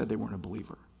clearly said they weren't a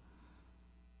believer.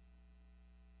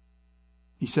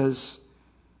 He says,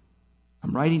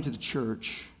 I'm writing to the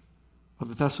church of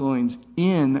the Thessalonians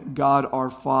in God our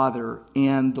Father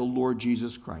and the Lord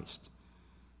Jesus Christ.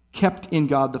 Kept in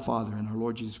God the Father and our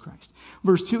Lord Jesus Christ.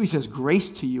 Verse 2, he says,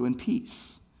 grace to you and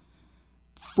peace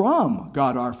from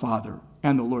God our Father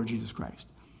and the Lord Jesus Christ.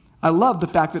 I love the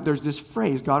fact that there's this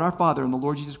phrase, God our Father and the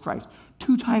Lord Jesus Christ,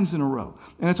 2 times in a row.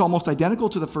 And it's almost identical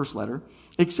to the first letter,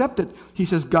 except that he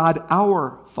says God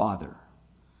our Father.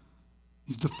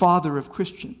 He's the Father of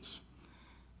Christians.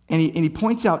 And he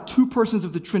points out 2 persons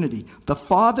of the Trinity, the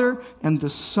Father and the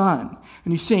Son.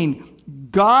 And he's saying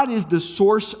God is the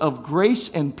source of grace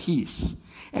and peace.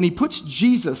 And he puts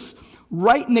Jesus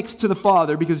right next to the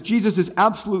Father because Jesus is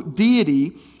absolute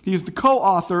deity. He is the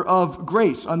co-author of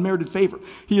grace, unmerited favor.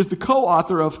 He is the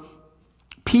co-author of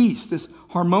peace, this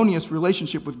harmonious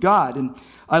relationship with God. And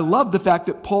I love the fact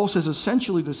that Paul says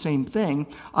essentially the same thing.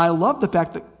 I love the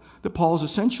fact that Paul is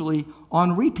essentially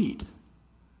on repeat.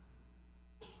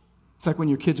 It's like when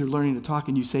your kids are learning to talk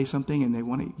and you say something and they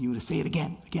want you to say it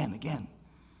again.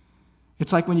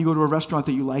 It's like when you go to a restaurant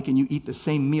that you like and you eat the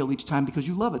same meal each time because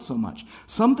you love it so much.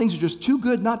 Some things are just too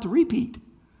good not to repeat.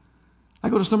 I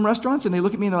go to some restaurants and they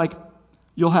look at me and they're like,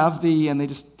 you'll have and they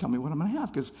just tell me what I'm going to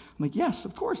have because I'm like, yes,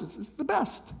 of course, it's the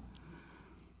best.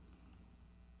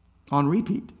 On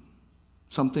repeat.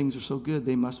 Some things are so good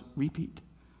they must repeat.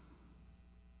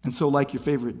 And so like your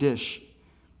favorite dish,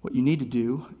 what you need to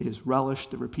do is relish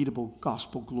the repeatable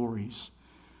gospel glories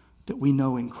that we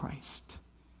know in Christ.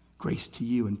 Grace to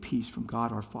you and peace from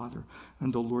God our Father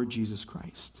and the Lord Jesus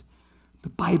Christ. The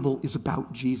Bible is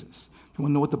about Jesus. You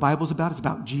want to know what the Bible is about? It's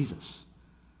about Jesus.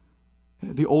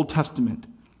 The Old Testament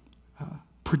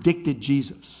predicted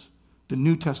Jesus. The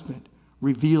New Testament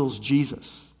reveals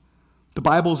Jesus. The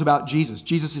Bible is about Jesus.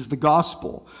 Jesus is the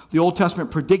gospel. The Old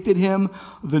Testament predicted him.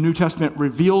 The New Testament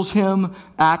reveals him.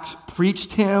 Acts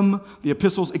preached him. The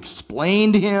epistles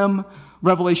explained him.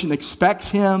 Revelation expects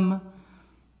him.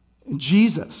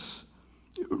 Jesus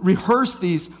rehearse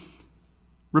these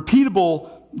repeatable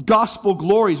gospel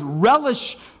glories.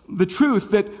 Relish the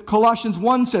truth that Colossians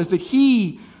 1 says that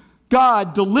he,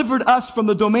 God, delivered us from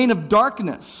the domain of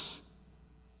darkness,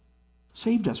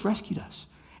 saved us, rescued us,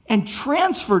 and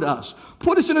transferred us,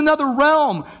 put us in another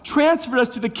realm, transferred us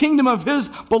to the kingdom of his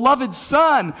beloved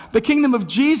Son, the kingdom of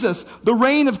Jesus, the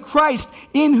reign of Christ,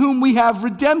 in whom we have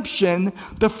redemption,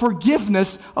 the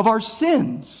forgiveness of our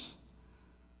sins.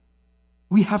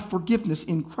 We have forgiveness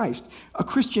in Christ. A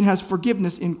Christian has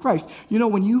forgiveness in Christ. You know,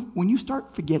 when you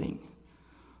start forgetting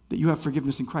that you have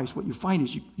forgiveness in Christ, what you find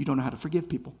is you don't know how to forgive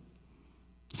people.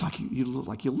 It's like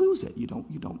you lose it. You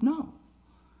don't know.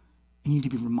 And you need to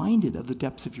be reminded of the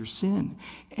depths of your sin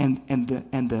and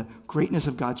the greatness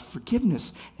of God's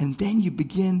forgiveness. And then you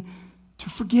begin to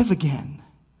forgive again.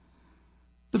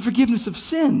 The forgiveness of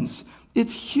sins.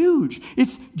 It's huge.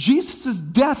 It's Jesus'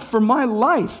 death for my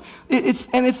life. It's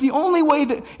the only way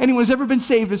that anyone has ever been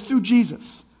saved is through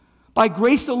Jesus. By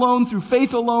grace alone, through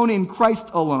faith alone, in Christ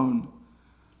alone.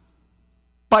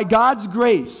 By God's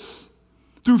grace,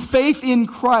 through faith in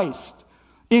Christ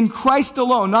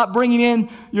alone, not bringing in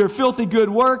your filthy good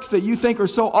works that you think are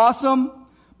so awesome,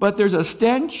 but there's a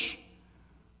stench.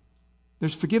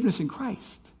 There's forgiveness in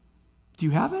Christ. Do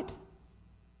you have it?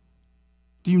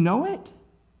 Do you know it?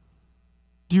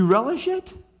 Do you relish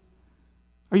it?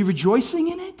 Are you rejoicing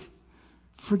in it?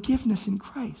 Forgiveness in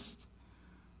Christ.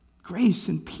 Grace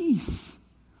and peace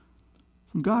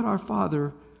from God our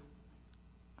Father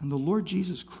and the Lord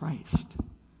Jesus Christ.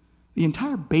 The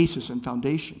entire basis and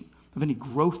foundation of any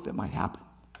growth that might happen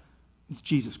is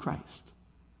Jesus Christ.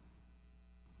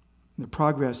 And the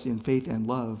progress in faith and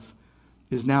love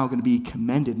is now going to be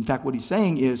commended. In fact, what he's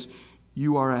saying is,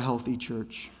 you are a healthy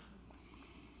church.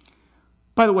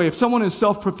 By the way, if someone is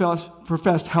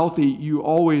self-professed healthy, you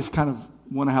always kind of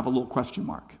want to have a little question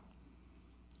mark.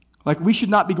 Like, we should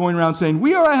not be going around saying,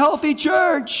 we are a healthy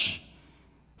church.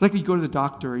 Like when you go to the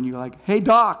doctor and you're like, hey,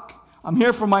 doc, I'm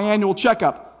here for my annual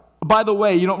checkup. By the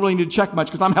way, you don't really need to check much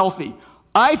because I'm healthy.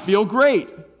 I feel great.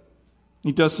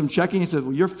 He does some checking. He says,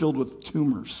 well, you're filled with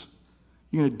tumors.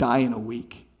 You're going to die in a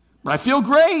week. But I feel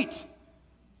great.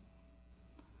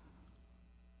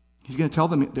 He's going to tell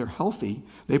them they're healthy.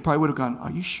 They probably would have gone,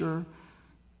 are you sure?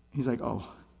 He's like, oh,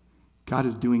 God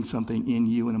is doing something in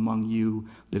you and among you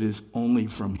that is only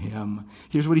from him.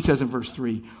 Here's what he says in verse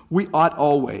 3. We ought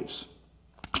always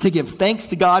to give thanks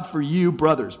to God for you,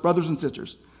 brothers and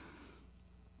sisters,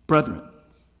 brethren.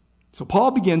 So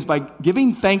Paul begins by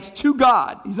giving thanks to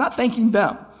God. He's not thanking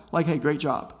them, like, hey, great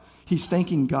job. He's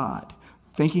thanking God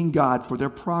for their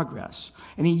progress.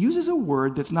 And he uses a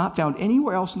word that's not found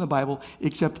anywhere else in the Bible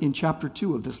except in chapter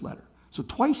 2 of this letter. So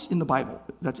twice in the Bible,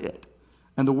 that's it.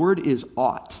 And the word is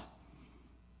ought.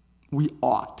 We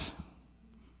ought.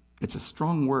 It's a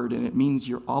strong word, and it means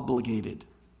you're obligated.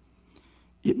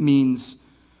 It means,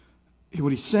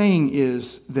 what he's saying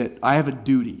is that I have a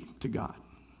duty to God,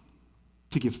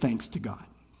 to give thanks to God.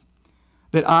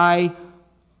 That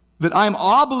I'm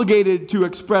obligated to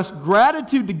express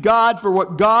gratitude to God for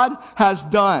what God has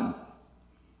done.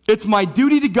 It's my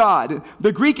duty to God.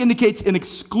 The Greek indicates an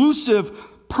exclusive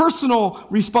personal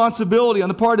responsibility on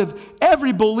the part of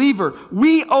every believer.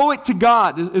 We owe it to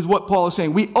God, is what Paul is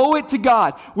saying. We owe it to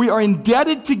God. We are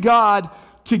indebted to God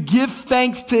to give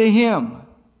thanks to him.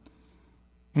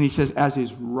 And he says, as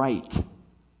is right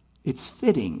It's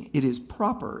fitting. It is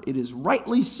proper. It is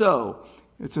rightly so.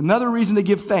 It's another reason to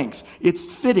give thanks. It's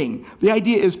fitting. The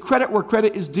idea is credit where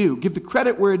credit is due. Give the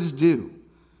credit where it is due.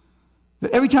 That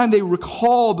every time they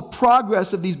recall the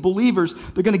progress of these believers,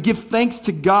 they're going to give thanks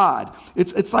to God.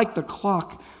 It's like the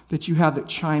clock that you have that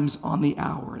chimes on the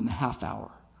hour and the half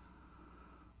hour.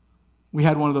 We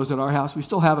had one of those at our house. We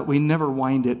still have it. We never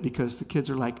wind it because the kids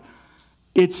are like,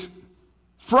 it's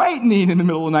frightening in the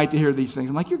middle of the night to hear these things.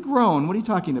 I'm like, you're grown. What are you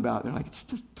talking about? They're like, it's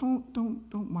just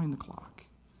don't wind the clock.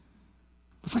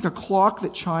 It's like a clock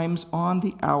that chimes on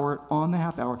the hour, on the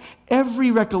half hour.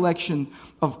 Every recollection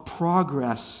of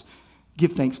progress,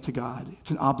 give thanks to God.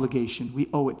 It's an obligation. We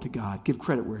owe it to God. Give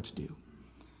credit where it's due.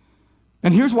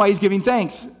 And here's why he's giving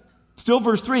thanks. Still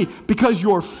verse 3, because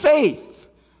your faith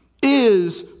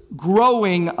is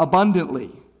growing abundantly.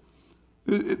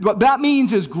 What that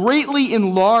means is greatly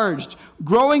enlarged,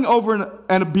 growing over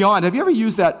and beyond. Have you ever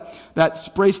used that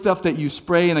spray stuff that you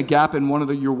spray in a gap in one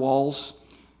of your walls?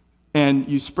 And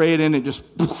you spray it in, and it just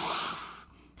kind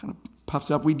of puffs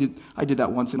up. I did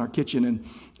that once in our kitchen,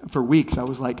 and for weeks I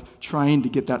was like trying to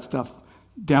get that stuff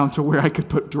down to where I could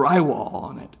put drywall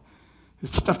on it. The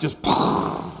stuff just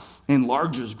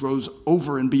enlarges, grows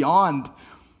over and beyond.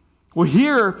 Well,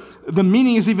 here, the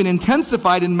meaning is even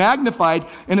intensified and magnified,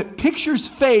 and it pictures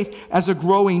faith as a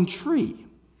growing tree.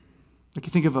 Like you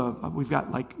think of we've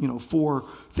got 4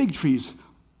 fig trees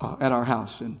at our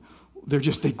house, and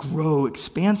they grow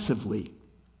expansively.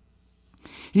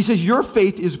 He says, your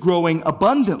faith is growing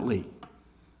abundantly,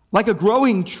 like a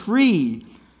growing tree.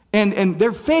 And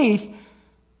their faith,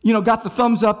 got the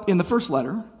thumbs up in the first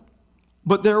letter,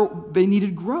 but they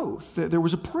needed growth. There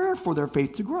was a prayer for their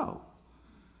faith to grow.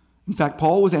 In fact,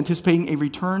 Paul was anticipating a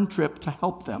return trip to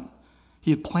help them. He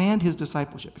had planned his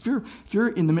discipleship. If you're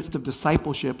in the midst of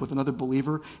discipleship with another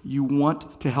believer, you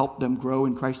want to help them grow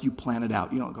in Christ, you plan it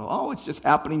out. You don't go, oh, it's just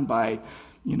happening by,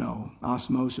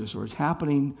 osmosis, or it's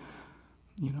happening,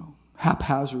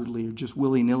 haphazardly or just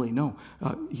willy-nilly. No,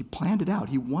 he planned it out.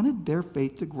 He wanted their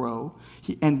faith to grow.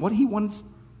 And what he wanted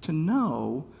to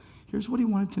know, here's what he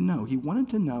wanted to know. He wanted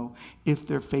to know if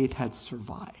their faith had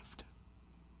survived.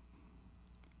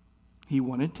 He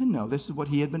wanted to know, this is what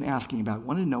he had been asking about, he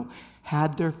wanted to know,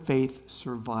 had their faith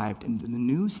survived? And the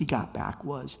news he got back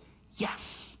was,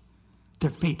 yes, their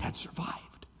faith had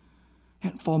survived. It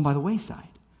hadn't fallen by the wayside.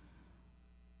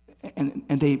 And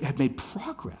they had made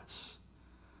progress.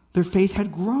 Their faith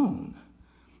had grown.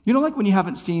 Like when you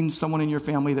haven't seen someone in your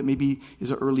family that maybe is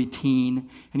an early teen,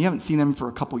 and you haven't seen them for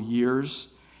a couple years,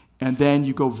 and then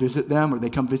you go visit them, or they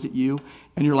come visit you,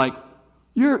 and you're like,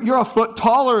 you're a foot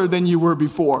taller than you were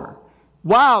before.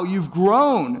 Wow, you've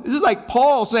grown. This is like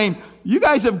Paul saying, you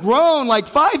guys have grown like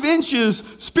 5 inches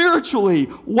spiritually.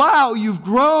 Wow, you've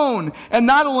grown. And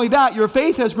not only that, your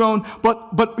faith has grown,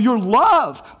 but your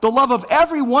love, the love of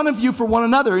every one of you for one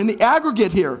another in the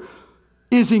aggregate here,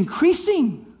 is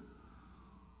increasing.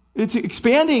 It's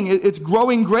expanding. It's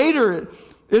growing greater.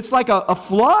 It's like a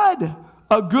flood,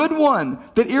 a good one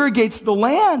that irrigates the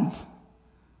land.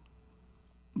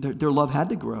 Their love had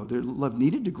to grow. Their love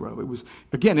needed to grow. It was,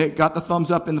 again, it got the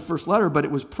thumbs up in the first letter, but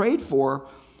it was prayed for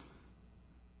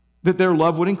that their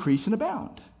love would increase and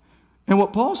abound. And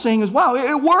what Paul's saying is, wow,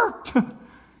 it worked.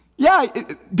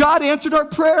 God answered our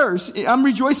prayers. I'm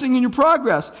rejoicing in your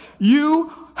progress.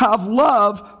 You have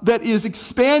love that is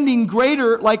expanding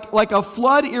greater, like a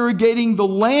flood irrigating the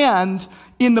land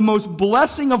in the most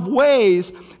blessing of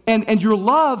ways, and your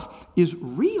love is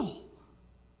real.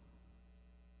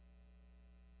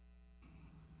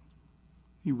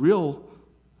 Real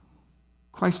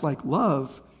Christ-like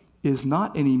love is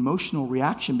not an emotional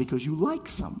reaction because you like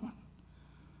someone.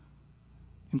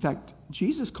 In fact,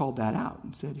 Jesus called that out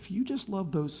and said, if you just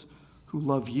love those who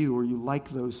love you, or you like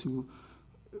those who,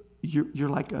 you're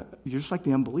just like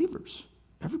the unbelievers.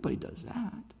 Everybody does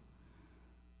that.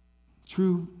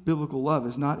 True biblical love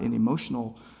is not an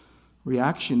emotional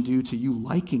reaction due to you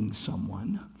liking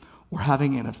someone or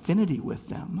having an affinity with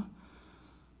them.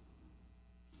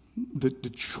 The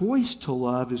choice to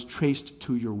love is traced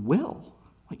to your will.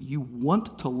 Like you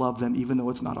want to love them even though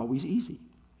it's not always easy.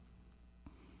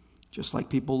 Just like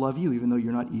people love you even though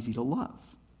you're not easy to love.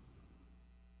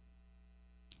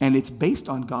 And it's based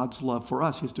on God's love for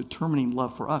us, his determining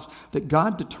love for us, that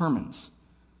God determines.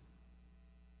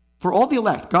 For all the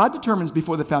elect, God determines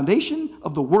before the foundation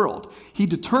of the world. He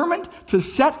determined to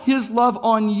set his love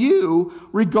on you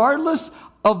regardless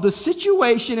of the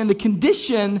situation and the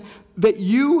condition that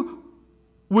you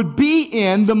would be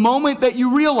in the moment that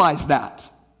you realize that.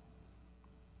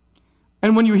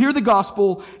 And when you hear the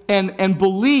gospel and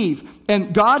believe,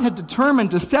 and God had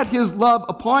determined to set his love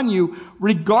upon you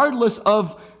regardless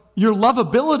of your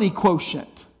lovability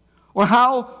quotient or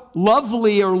how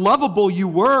lovely or lovable you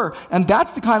were. And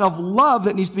that's the kind of love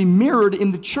that needs to be mirrored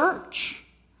in the church,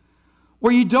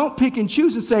 where you don't pick and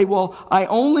choose and say, well, I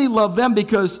only love them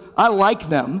because I like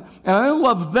them, and I only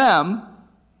love them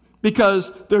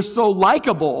because they're so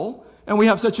likable and we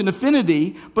have such an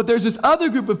affinity, but there's this other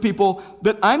group of people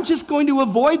that I'm just going to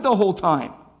avoid the whole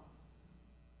time.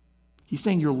 He's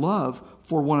saying your love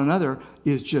for one another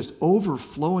is just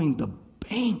overflowing the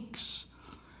banks.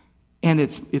 And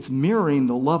it's mirroring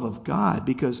the love of God,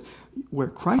 because where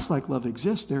Christ-like love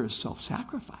exists, there is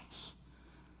self-sacrifice,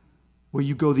 where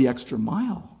you go the extra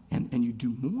mile and you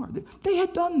do more. They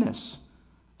had done this.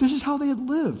 This is how they had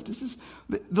lived. This is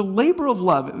the labor of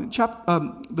love.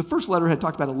 The first letter had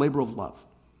talked about a labor of love.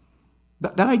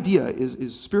 That idea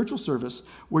is spiritual service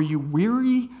where you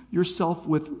weary yourself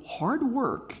with hard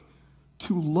work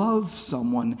to love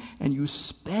someone and you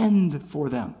spend for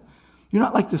them. You're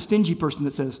not like the stingy person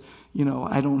that says,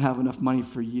 I don't have enough money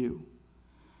for you.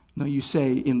 No, you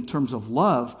say in terms of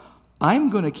love,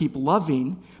 I'm going to keep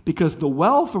loving because the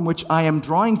well from which I am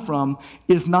drawing from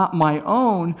is not my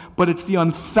own, but it's the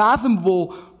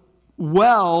unfathomable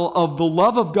well of the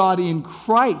love of God in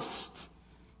Christ.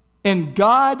 And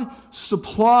God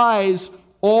supplies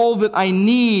all that I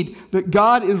need, that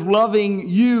God is loving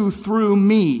you through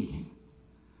me.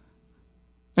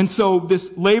 And so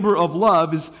this labor of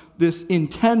love is this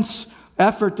intense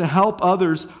effort to help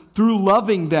others through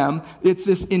loving them. It's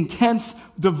this intense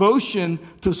devotion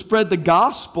to spread the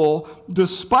gospel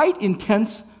despite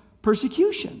intense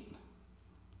persecution.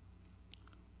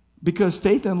 Because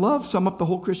faith and love sum up the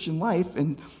whole Christian life,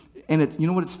 and you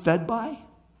know what it's fed by?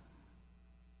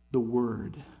 The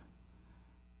Word.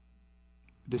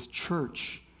 This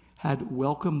church had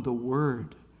welcomed the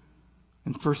Word.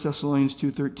 In 1 Thessalonians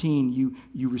 2:13,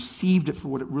 you received it for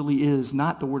what it really is,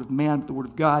 not the word of man, but the word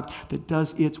of God that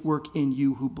does its work in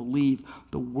you who believe.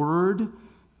 The Word,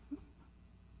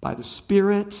 by the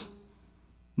Spirit,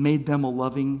 made them a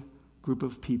loving group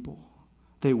of people.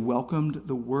 They welcomed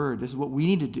the Word. This is what we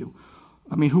need to do.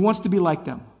 I mean, who wants to be like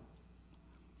them?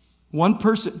 One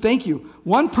person, thank you.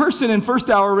 One person in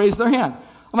first hour raised their hand.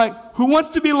 I'm like, who wants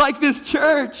to be like this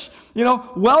church?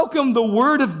 Welcome the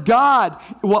Word of God.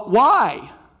 Why?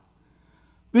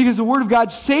 Because the Word of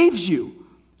God saves you,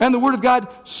 and the Word of God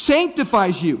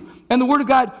sanctifies you, and the Word of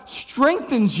God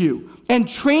strengthens you, and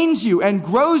trains you, and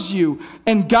grows you,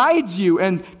 and guides you,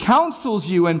 and counsels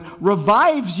you, and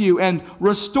revives you, and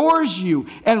restores you,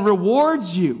 and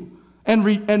rewards you, and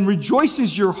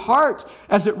rejoices your heart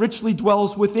as it richly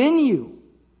dwells within you.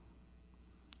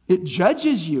 It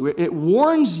judges you. It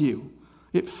warns you.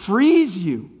 It frees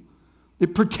you.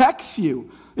 It protects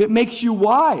you. It makes you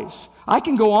wise. I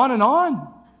can go on and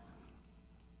on.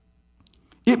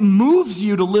 It moves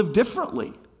you to live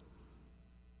differently.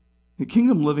 The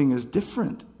kingdom living is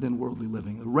different than worldly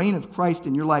living. The reign of Christ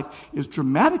in your life is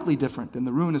dramatically different than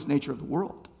the ruinous nature of the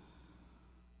world.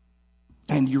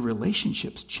 And your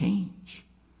relationships change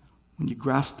when you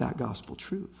grasp that gospel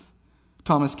truth.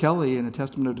 Thomas Kelly, in a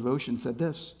Testament of Devotion, said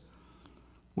this: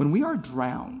 when we are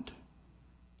drowned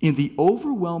in the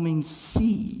overwhelming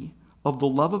sea of the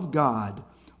love of God,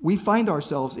 we find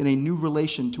ourselves in a new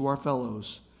relation to our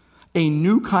fellows. A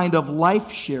new kind of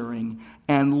life-sharing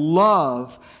and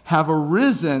love have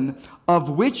arisen, of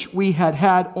which we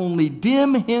had only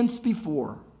dim hints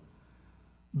before.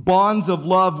 Bonds of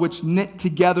love which knit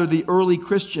together the early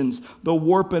Christians, the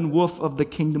warp and woof of the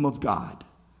kingdom of God.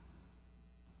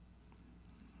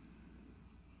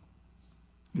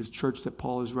 This church that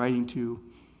Paul is writing to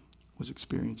was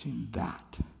experiencing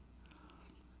that.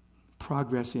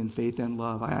 Progress in faith and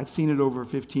love. I've seen it over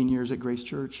 15 years at Grace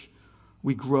Church.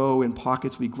 We grow in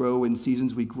pockets, we grow in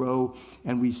seasons, we grow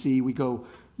and we go,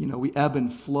 we ebb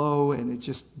and flow, and it's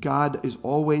just God is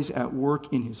always at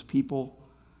work in his people.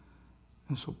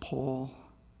 And so Paul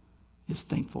is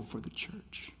thankful for the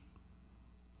church.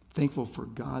 Thankful for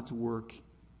God's work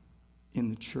in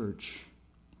the church.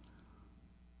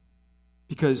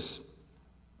 Because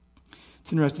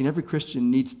it's interesting, every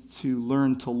Christian needs to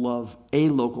learn to love a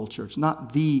local church,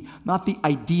 not the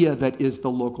idea that is the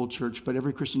local church, but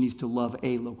every Christian needs to love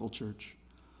a local church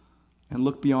and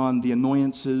look beyond the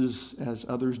annoyances as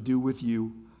others do with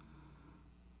you.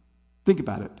 Think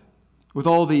about it. With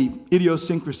all the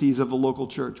idiosyncrasies of the local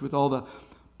church, with all the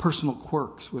personal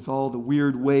quirks, with all the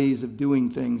weird ways of doing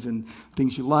things and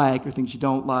things you like or things you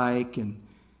don't like, and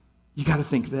you got to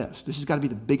think this. This has got to be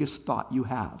the biggest thought you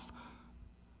have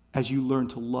as you learn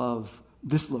to love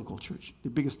this local church. The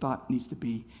biggest thought needs to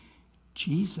be,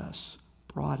 Jesus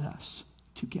brought us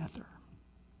together.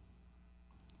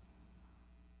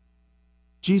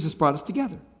 Jesus brought us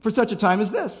together. for such a time as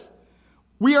this.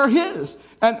 We are his.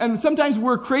 And sometimes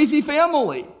we're a crazy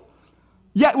family.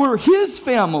 Yet we're his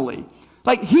family.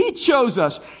 Like he chose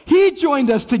us. He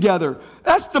joined us together.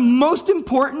 That's the most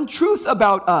important truth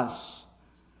about us.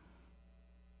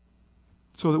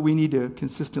 So that we need to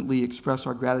consistently express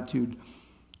our gratitude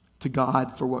to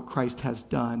God for what Christ has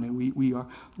done. And we are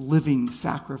living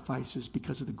sacrifices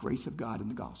because of the grace of God in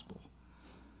the gospel.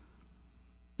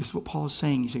 This is what Paul is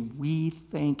saying. He's saying, we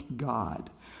thank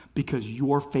God because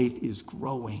your faith is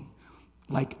growing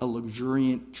like a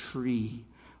luxuriant tree,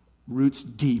 roots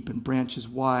deep and branches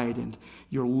wide, and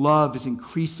your love is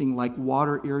increasing like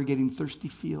water irrigating thirsty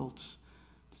fields.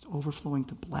 It's overflowing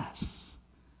to bless.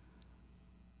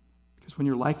 Because when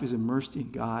your life is immersed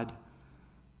in God,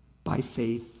 by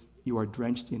faith, you are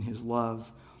drenched in his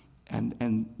love,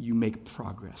 and you make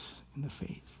progress in the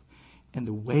faith. And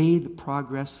the way the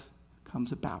progress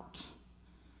comes about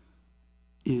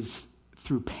is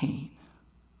through pain.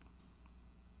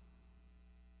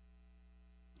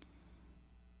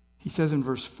 He says in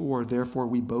verse 4, therefore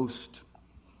we boast.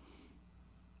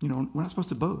 You know, we're not supposed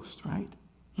to boast, right?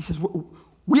 He says,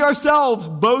 we ourselves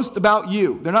boast about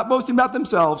you. They're not boasting about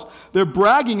themselves. They're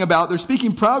they're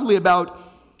speaking proudly about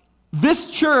this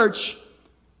church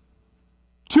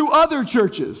to other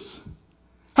churches.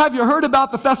 Have you heard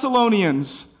about the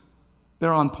Thessalonians?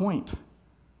 They're on point.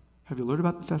 Have you learned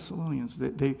about the Thessalonians?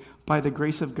 They, by the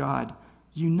grace of God,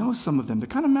 you know some of them. They're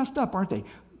kind of messed up, aren't they?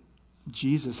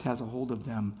 Jesus has a hold of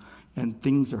them, and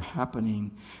things are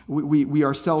happening. We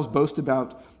ourselves boast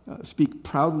about, speak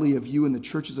proudly of you in the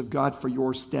churches of God for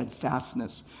your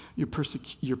steadfastness, your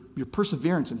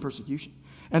perseverance in persecution,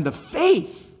 and the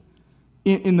faith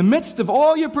in the midst of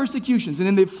all your persecutions and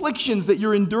in the afflictions that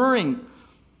you're enduring.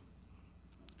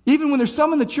 Even when there's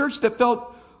some in the church that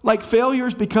felt like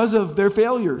failures because of their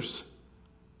failures,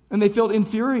 and they felt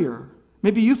inferior.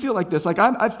 Maybe you feel like this, like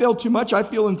I failed too much, I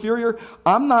feel inferior.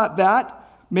 I'm not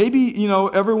that. Maybe,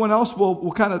 everyone else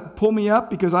will kind of pull me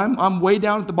up because I'm way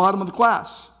down at the bottom of the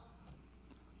class.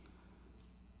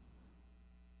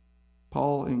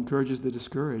 Paul encourages the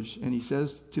discouraged, and he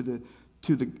says to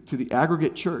the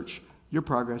aggregate church, your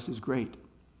progress is great.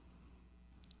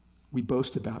 We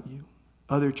boast about you.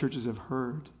 Other churches have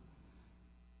heard.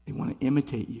 They want to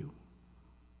imitate you.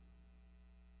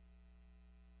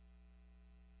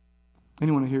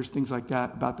 Anyone who hears things like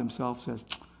that about themselves says,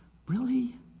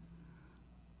 really?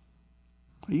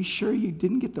 Are you sure you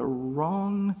didn't get the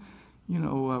wrong,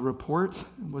 report?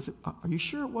 Are you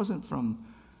sure it wasn't from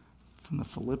the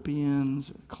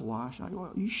Philippians or Colossians?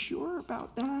 Are you sure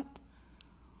about that?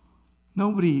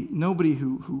 Nobody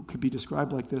who could be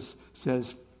described like this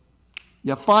says,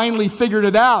 you finally figured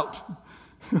it out.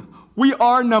 We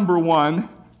are number one.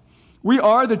 We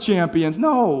are the champions.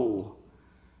 No.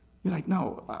 You're like,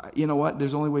 no, you know what?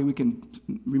 There's the only way we can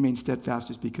remain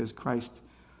steadfast is because Christ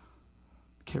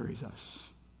carries us.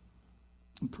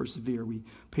 We persevere. We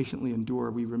patiently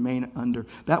endure. We remain under.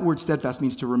 That word steadfast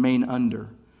means to remain under,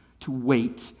 to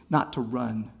wait, not to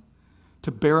run,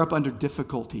 to bear up under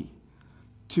difficulty,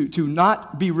 to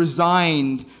not be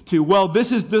resigned to, well,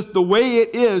 this is just the way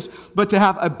it is, but to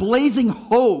have a blazing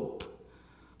hope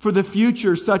for the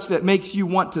future such that makes you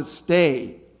want to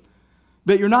stay.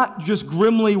 That you're not just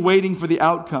grimly waiting for the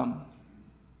outcome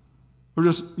or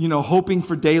just, hoping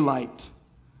for daylight.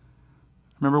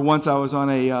 I remember once I was on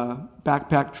a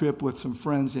backpack trip with some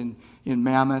friends in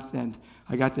Mammoth, and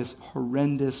I got this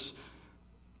horrendous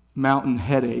mountain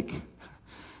headache.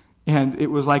 And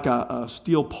it was like a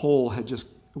steel pole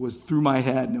was through my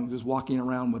head, and I was just walking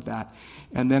around with that.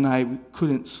 And then I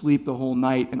couldn't sleep the whole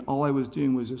night, and all I was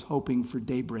doing was just hoping for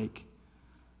daybreak.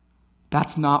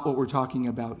 That's not what we're talking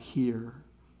about here.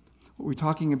 What we're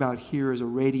talking about here is a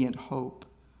radiant hope.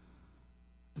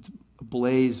 It's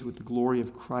ablaze with the glory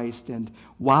of Christ. And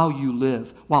while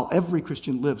every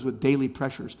Christian lives with daily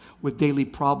pressures, with daily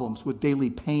problems, with daily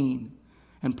pain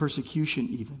and persecution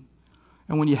even,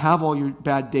 and when you have all your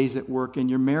bad days at work and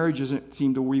your marriage doesn't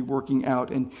seem to be working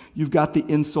out and you've got the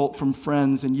insult from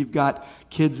friends and you've got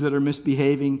kids that are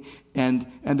misbehaving and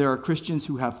there are Christians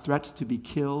who have threats to be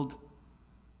killed,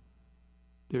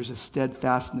 there's a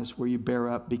steadfastness where you bear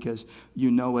up because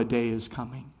you know a day is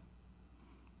coming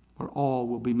where all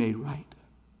will be made right.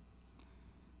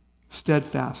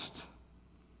 Steadfast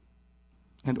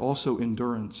and also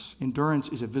endurance. Endurance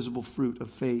is a visible fruit of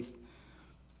faith.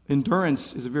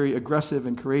 Endurance is a very aggressive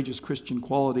and courageous Christian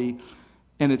quality,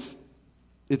 and it's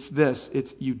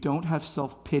you don't have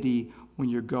self-pity when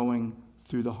you're going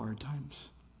through the hard times.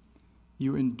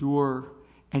 You endure,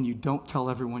 and you don't tell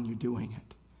everyone you're doing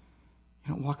it.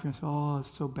 You don't walk around and say, oh,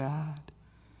 it's so bad.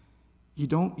 You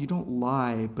don't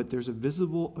lie, but there's a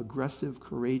visible, aggressive,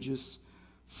 courageous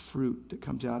fruit that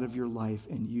comes out of your life,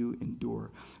 and you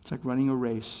endure. It's like running a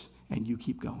race, and you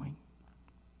keep going.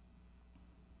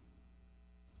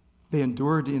 They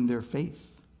endured in their faith,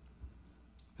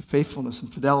 the faithfulness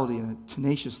and fidelity and a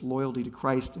tenacious loyalty to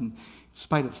Christ in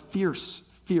spite of fierce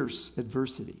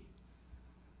adversity.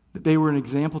 That they were an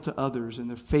example to others, and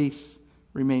their faith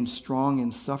remained strong in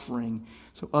suffering,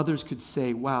 so others could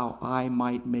say, wow, I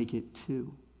might make it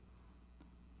too.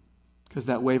 Because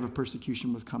that wave of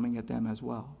persecution was coming at them as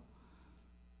well.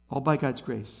 All by God's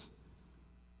grace.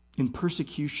 In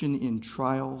persecution, in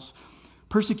trials.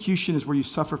 Persecution is where you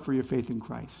suffer for your faith in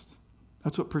Christ.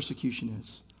 That's what persecution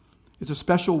is. It's a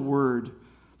special word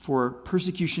for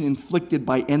persecution inflicted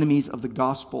by enemies of the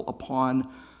gospel upon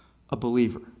a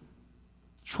believer.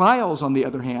 Trials, on the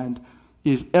other hand,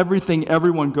 is everything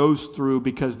everyone goes through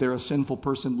because they're a sinful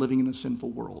person living in a sinful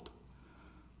world.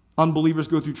 Unbelievers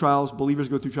go through trials. Believers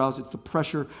go through trials. It's the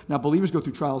pressure. Now, believers go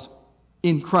through trials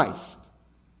in Christ.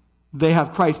 They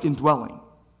have Christ indwelling.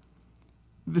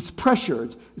 This pressure,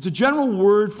 it's a general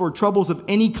word for troubles of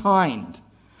any kind.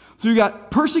 So you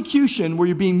got persecution where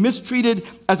you're being mistreated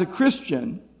as a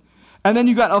Christian, and then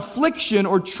you got affliction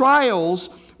or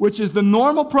trials, which is the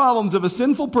normal problems of a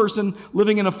sinful person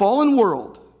living in a fallen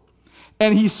world.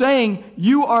 And he's saying,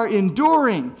 you are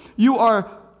enduring. You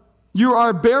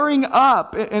are bearing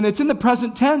up. And it's in the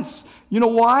present tense. You know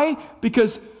why?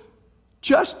 Because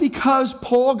just because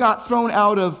Paul got thrown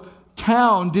out of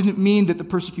town didn't mean that the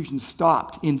persecution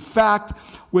stopped. In fact,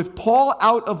 with Paul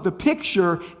out of the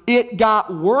picture, it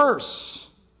got worse.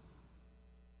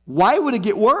 Why would it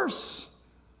get worse?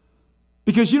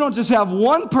 Because you don't just have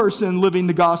one person living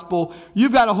the gospel,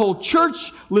 you've got a whole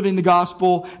church living the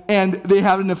gospel, and they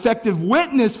have an effective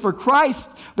witness for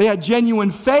Christ. They had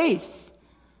genuine faith.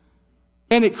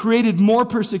 And it created more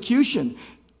persecution.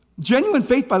 Genuine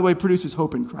faith, by the way, produces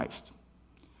hope in Christ,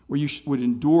 where you would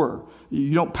endure.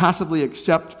 You don't passively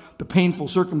accept the painful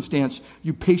circumstance.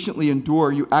 You patiently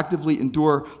endure. You actively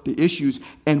endure the issues.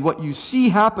 And what you see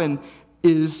happen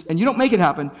is, and you don't make it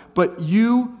happen, but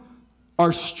you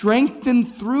are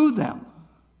strengthened through them.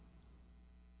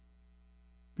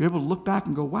 You're able to look back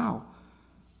and go, wow,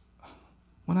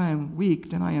 when I am weak,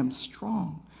 then I am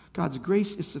strong. God's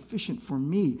grace is sufficient for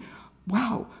me.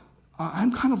 Wow,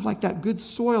 I'm kind of like that good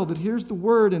soil that hears the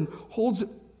word and holds it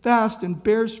fast and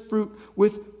bears fruit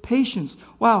with patience.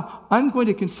 Wow, I'm going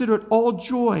to consider it all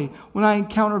joy when I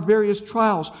encounter various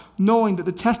trials, knowing that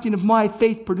the testing of my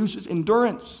faith produces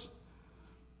endurance.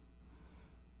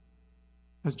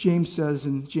 As James says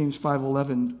in James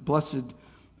 5:11, blessed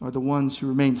are the ones who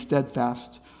remain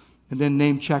steadfast. And then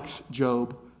name checks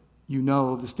Job. You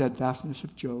know of the steadfastness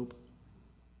of Job.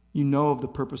 You know of the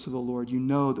purpose of the Lord. You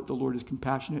know that the Lord is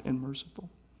compassionate and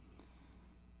merciful.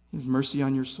 He has mercy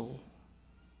on your soul.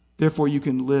 Therefore, you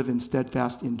can live in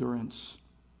steadfast endurance.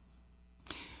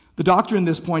 The doctrine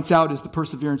this points out is the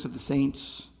perseverance of the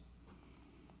saints.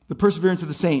 The perseverance of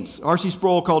the saints. R.C.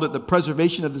 Sproul called it the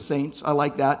preservation of the saints. I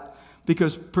like that,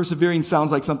 because persevering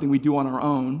sounds like something we do on our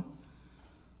own.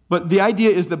 But the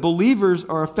idea is that believers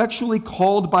are effectually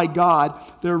called by God.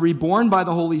 They're reborn by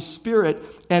the Holy Spirit,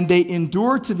 and they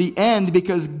endure to the end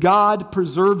because God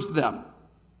preserves them.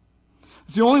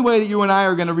 It's the only way that you and I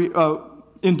are going to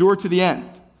endure to the end.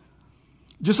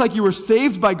 Just like you were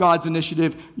saved by God's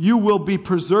initiative, you will be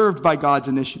preserved by God's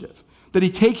initiative. That He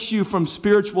takes you from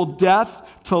spiritual death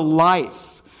to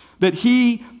life. That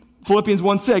He, Philippians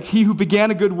 1:6, He who began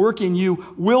a good work in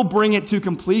you will bring it to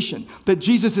completion. That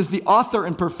Jesus is the author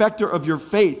and perfecter of your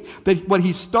faith. That what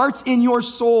He starts in your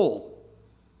soul,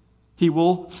 He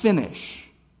will finish.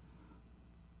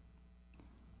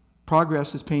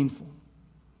 Progress is painful.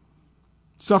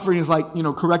 Suffering is like,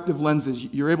 corrective lenses.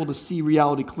 You're able to see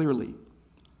reality clearly.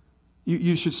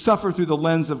 You should suffer through the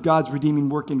lens of God's redeeming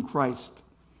work in Christ.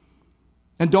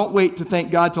 And don't wait to thank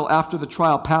God till after the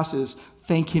trial passes.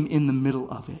 Thank Him in the middle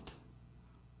of it.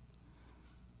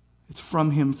 It's from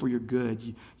Him for your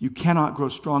good. You cannot grow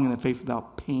strong in the faith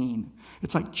without pain.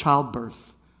 It's like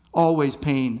childbirth. Always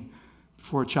pain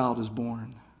before a child is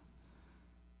born.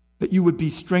 That you would be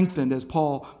strengthened, as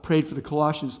Paul prayed for the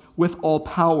Colossians, with all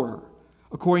power,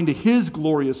 according to His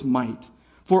glorious might,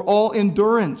 for all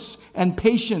endurance and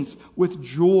patience with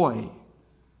joy.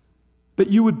 That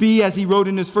you would be, as he wrote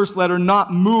in his first letter,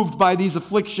 not moved by these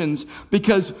afflictions,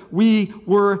 because we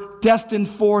were destined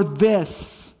for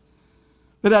this.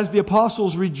 That as the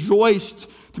apostles rejoiced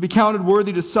to be counted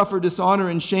worthy to suffer dishonor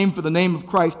and shame for the name of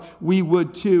Christ, we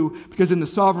would too, because in the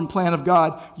sovereign plan of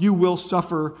God, you will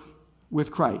suffer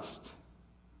with Christ.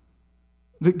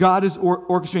 That God is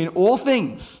orchestrating all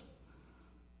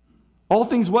All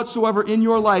things whatsoever in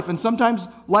your life, and sometimes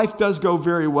life does go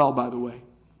very well, by the way.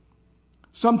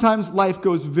 Sometimes life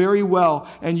goes very well,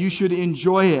 and you should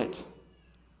enjoy it.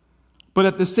 But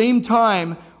at the same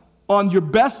time, on your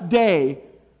best day,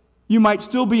 you might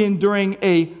still be enduring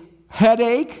a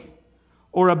headache,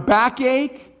 or a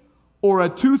backache, or a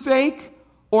toothache,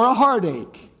 or a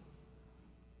heartache.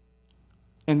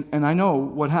 And I know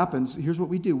what happens. Here's what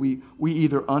we do. We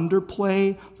either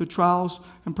underplay the trials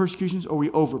and persecutions or we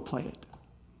overplay it.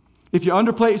 If you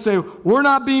underplay it, you say, we're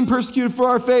not being persecuted for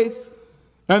our faith.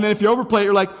 And then if you overplay it,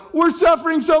 you're like, we're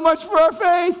suffering so much for our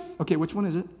faith. Okay, which one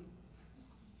is it?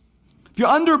 If you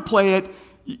underplay it,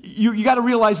 you got to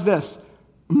realize this.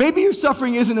 Maybe your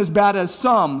suffering isn't as bad as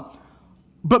some,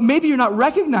 but maybe you're not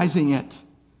recognizing it.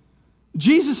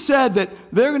 Jesus said that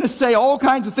they're going to say all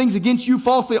kinds of things against you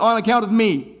falsely on account of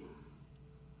me.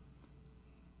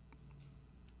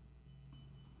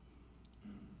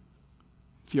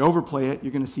 If you overplay it,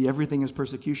 you're going to see everything as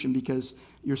persecution because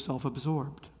you're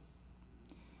self-absorbed.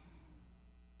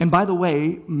 And by the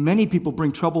way, many people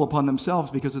bring trouble upon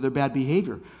themselves because of their bad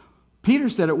behavior. Peter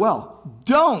said it well.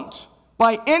 Don't,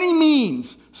 by any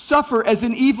means, suffer as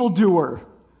an evildoer.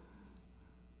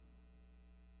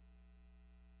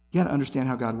 You got to understand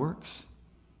how God works.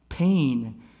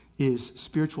 Pain is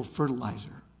spiritual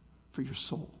fertilizer for your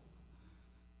soul.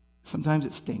 Sometimes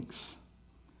it stinks,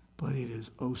 but it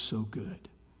is oh so good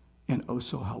and oh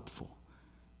so helpful.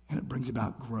 And it brings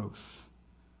about growth.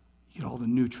 You get all the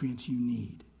nutrients you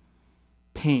need.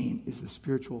 Pain is the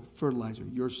spiritual fertilizer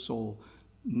your soul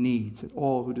needs, that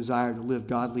all who desire to live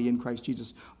godly in Christ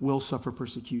Jesus will suffer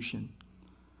persecution.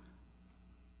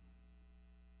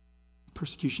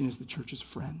 Persecution is the church's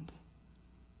friend.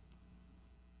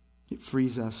 It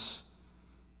frees us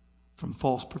from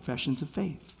false professions of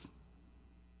faith.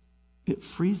 It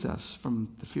frees us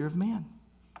from the fear of man.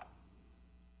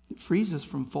 It frees us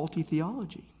from faulty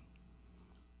theology.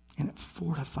 And it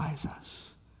fortifies us.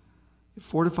 It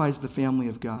fortifies the family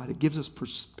of God. It gives us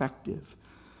perspective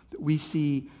that we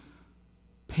see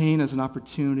pain as an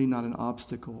opportunity, not an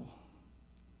obstacle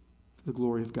to the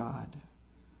glory of God.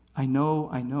 I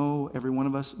know every one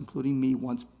of us, including me,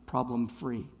 wants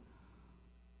problem-free.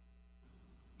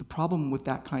 The problem with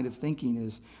that kind of thinking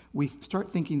is we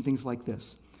start thinking things like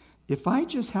this. If I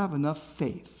just have enough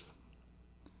faith,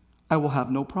 I will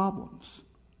have no problems.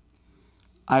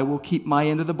 I will keep my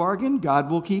end of the bargain.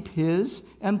 God will keep his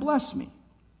and bless me.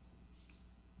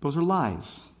 Those are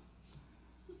lies.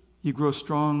 You grow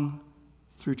strong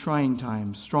through trying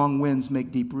times. Strong winds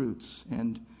make deep roots,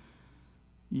 and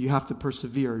you have to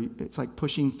persevere. It's like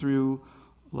pushing through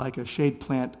like a shade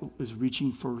plant is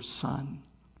reaching for sun.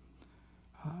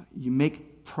 You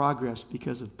make progress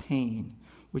because of pain,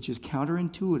 which is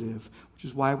counterintuitive, which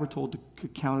is why we're told to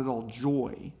count it all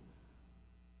joy,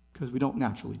 because we don't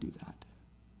naturally do that.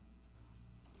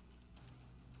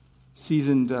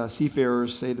 Seasoned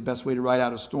seafarers say the best way to ride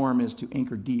out a storm is to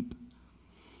anchor deep.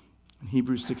 And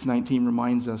Hebrews 6:19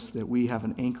 reminds us that we have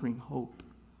an anchoring hope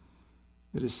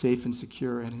that is safe and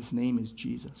secure, and his name is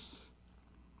Jesus.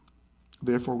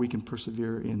 Therefore, we can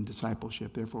persevere in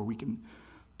discipleship. Therefore, we can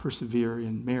persevere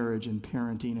in marriage and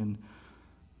parenting and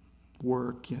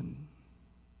work and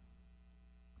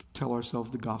tell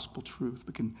ourselves the gospel truth.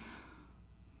 We can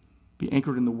be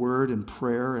anchored in the word and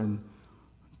prayer and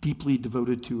deeply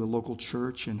devoted to a local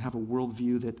church and have a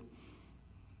worldview that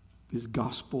is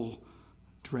gospel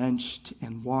drenched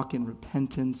and walk in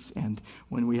repentance. And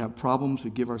when we have problems,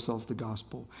 we give ourselves the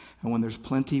gospel. And when there's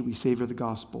plenty, we savor the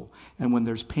gospel. And when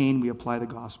there's pain, we apply the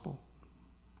gospel.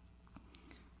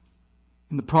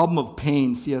 In The Problem of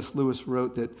Pain, C.S. Lewis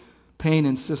wrote that pain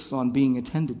insists on being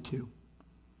attended to.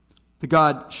 The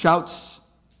God shouts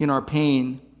in our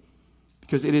pain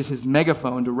because it is his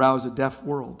megaphone to rouse a deaf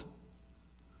world.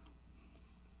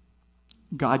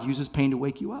 God uses pain to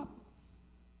wake you up.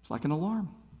 It's like an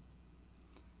alarm.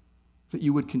 That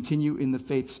you would continue in the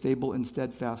faith, stable and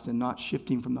steadfast, and not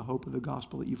shifting from the hope of the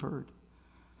gospel that you've heard.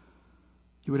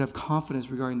 You would have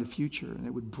confidence regarding the future, and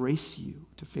it would brace you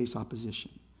to face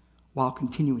opposition while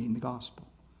continuing the gospel.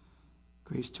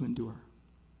 Grace to endure.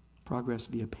 Progress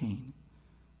via pain.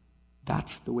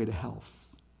 That's the way to health.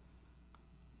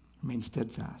 Remain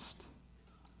steadfast.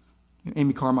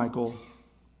 Amy Carmichael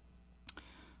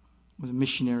was a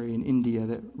missionary in India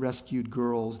that rescued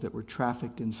girls that were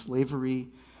trafficked in slavery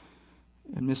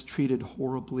and mistreated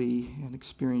horribly and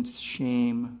experienced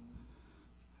shame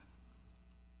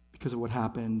because of what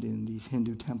happened in these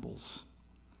Hindu temples.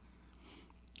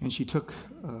 And she took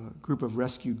a group of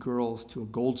rescued girls to a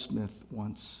goldsmith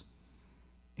once,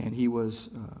 and he was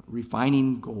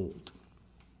refining gold.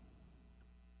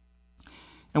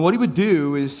 And what he would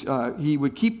do is he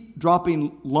would keep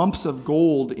dropping lumps of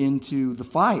gold into the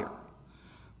fire.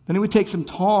 Then he would take some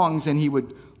tongs and he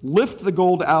would lift the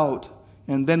gold out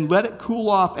and then let it cool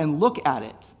off and look at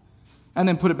it and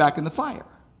then put it back in the fire.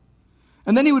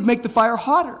 And then he would make the fire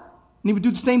hotter. And he would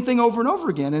do the same thing over and over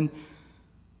again. And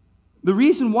the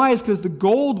reason why is because the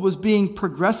gold was being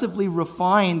progressively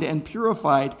refined and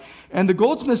purified. And the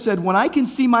goldsmith said, when I can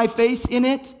see my face in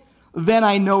it, then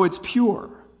I know it's pure.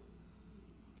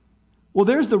 Well,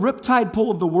 there's the riptide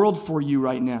pull of the world for you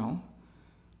right now.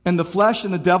 And the flesh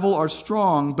and the devil are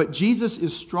strong, but Jesus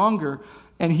is stronger.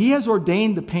 And he has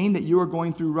ordained the pain that you are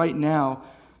going through right now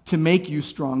to make you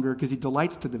stronger because he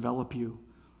delights to develop you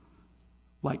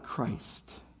like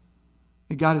Christ.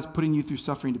 And God is putting you through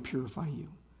suffering to purify you,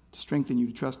 to strengthen you,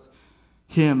 to trust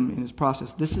him in his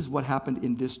process. This is what happened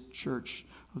in this church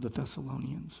of the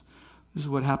Thessalonians. This is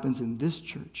what happens in this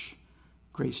church,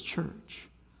 Grace Church,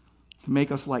 to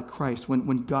make us like Christ.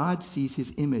 When God sees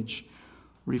his image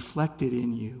reflected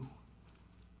in you,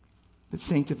 that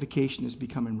sanctification is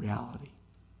becoming reality.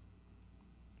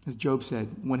 As Job said,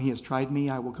 when he has tried me,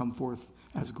 I will come forth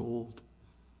as gold.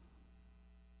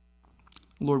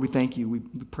 Lord, we thank you. We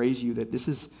praise you that this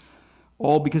is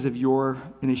all because of your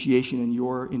initiation and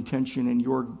your intention and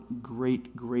your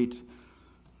great, great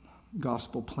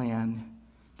gospel plan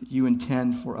that you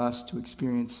intend for us to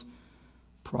experience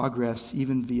progress,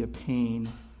 even via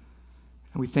pain.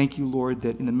 And we thank you, Lord,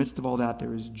 that in the midst of all that,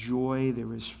 there is joy,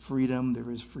 there is freedom,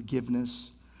 there is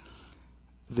forgiveness,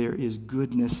 there is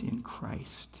goodness in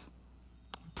Christ.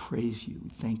 We praise you. We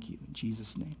thank you. In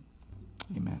Jesus' name,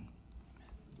 amen.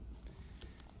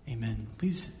 Amen.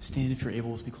 Please stand if you're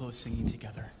able as we close singing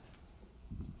together.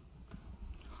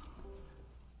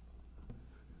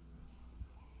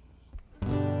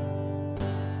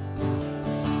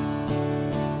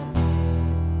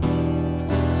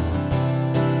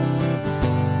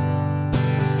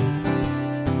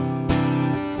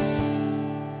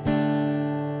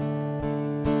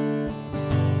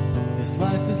 This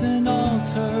life is an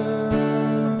altar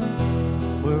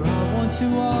where I want to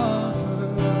offer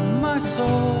my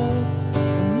soul,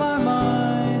 my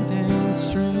mind and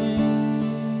strength,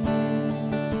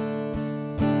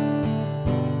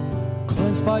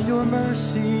 cleansed by your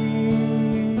mercy,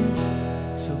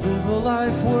 to live a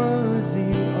life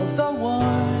worthy of the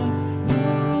one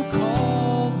who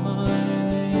called my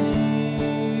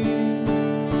name.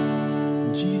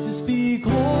 Jesus be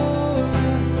glorified,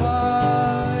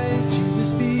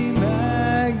 Jesus be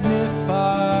magnified,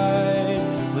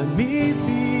 let me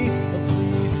be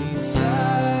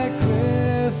sacrifice.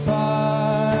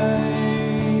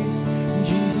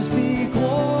 Jesus be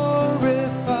glorified,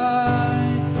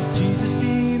 Jesus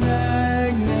be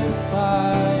magnified.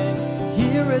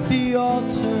 Here at the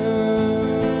altar,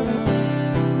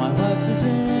 my life is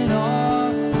an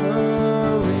offering.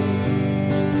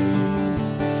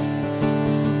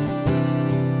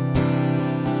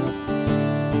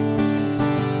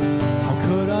 How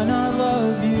could I not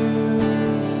love you?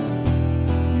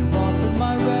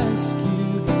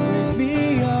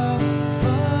 Me up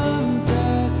from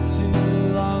death to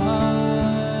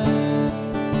life.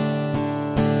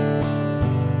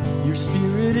 Your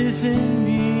spirit is in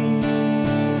me,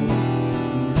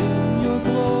 in your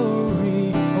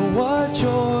glory. Oh, what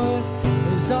joy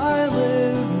as I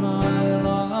live my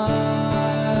life.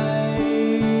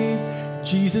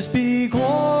 Jesus be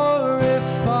glorified,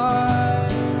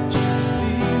 Jesus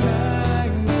be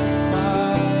magnified.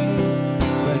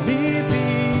 Let me be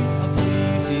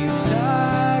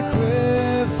sacrifice.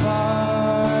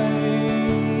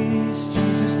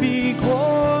 Jesus be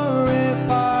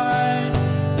glorified,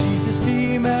 Jesus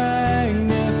be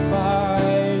magnified.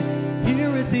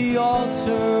 Here at the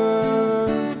altar,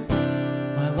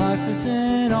 my life is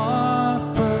an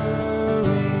offering.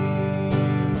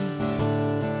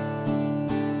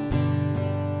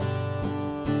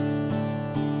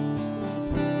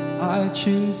 I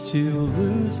choose to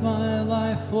lose my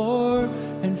life, Lord,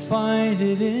 and find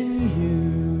it in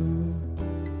you.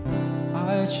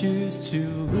 I choose to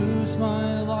lose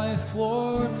my life,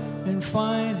 Lord, and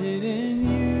find it in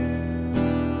you.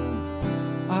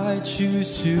 I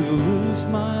choose to lose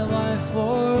my life,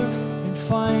 Lord, and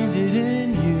find it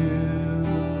in you.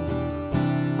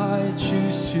 I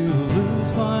choose to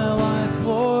lose my life,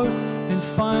 Lord, and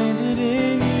find it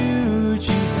in you.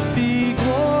 Jesus be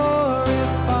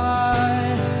glorified,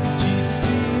 Jesus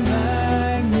be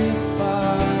magnified.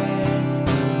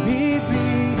 Let me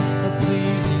be a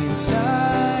pleasing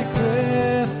sacrifice.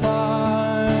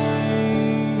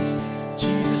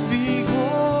 Jesus be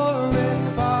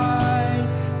glorified,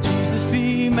 Jesus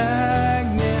be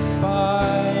magnified.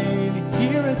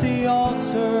 Here at the altar,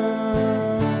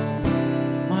 altar.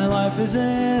 My life is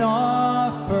an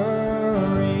offering.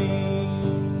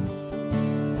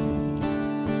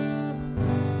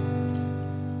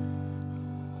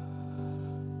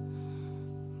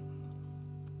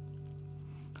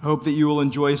 I hope that you will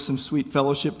enjoy some sweet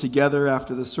fellowship together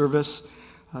after the service.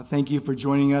 Thank you for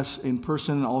joining us in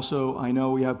person. Also, I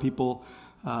know we have people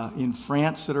in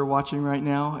France that are watching right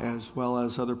now, as well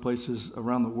as other places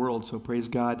around the world. So praise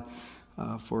God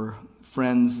for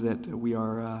friends that we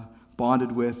are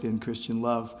bonded with in Christian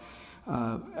love.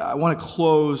 I want to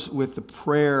close with the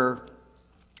prayer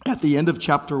at the end of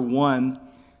chapter 1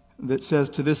 that says,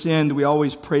 "To this end we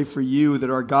always pray for you,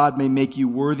 that our God may make you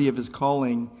worthy of his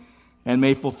calling and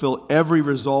may fulfill every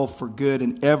resolve for good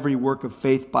and every work of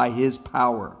faith by his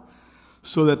power,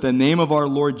 so that the name of our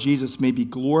Lord Jesus may be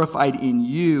glorified in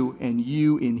you and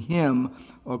you in him,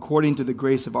 according to the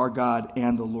grace of our God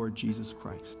and the Lord Jesus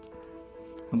Christ."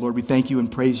 And Lord, we thank you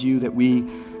and praise you that we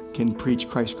can preach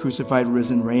Christ crucified,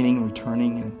 risen, reigning,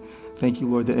 returning. And thank you,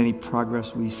 Lord, that any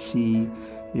progress we see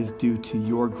is due to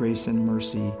your grace and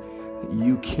mercy, that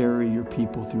you carry your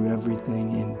people through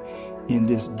everything in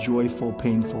this joyful,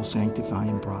 painful,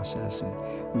 sanctifying process. And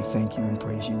we thank you and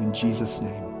praise you in Jesus'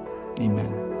 name.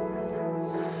 Amen.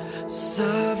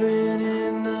 Sovereign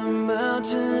in the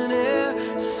mountain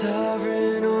air,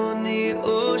 sovereign on the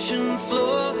ocean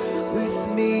floor, with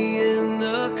me in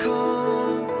the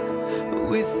calm,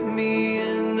 with me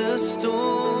in the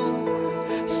storm,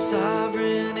 sovereign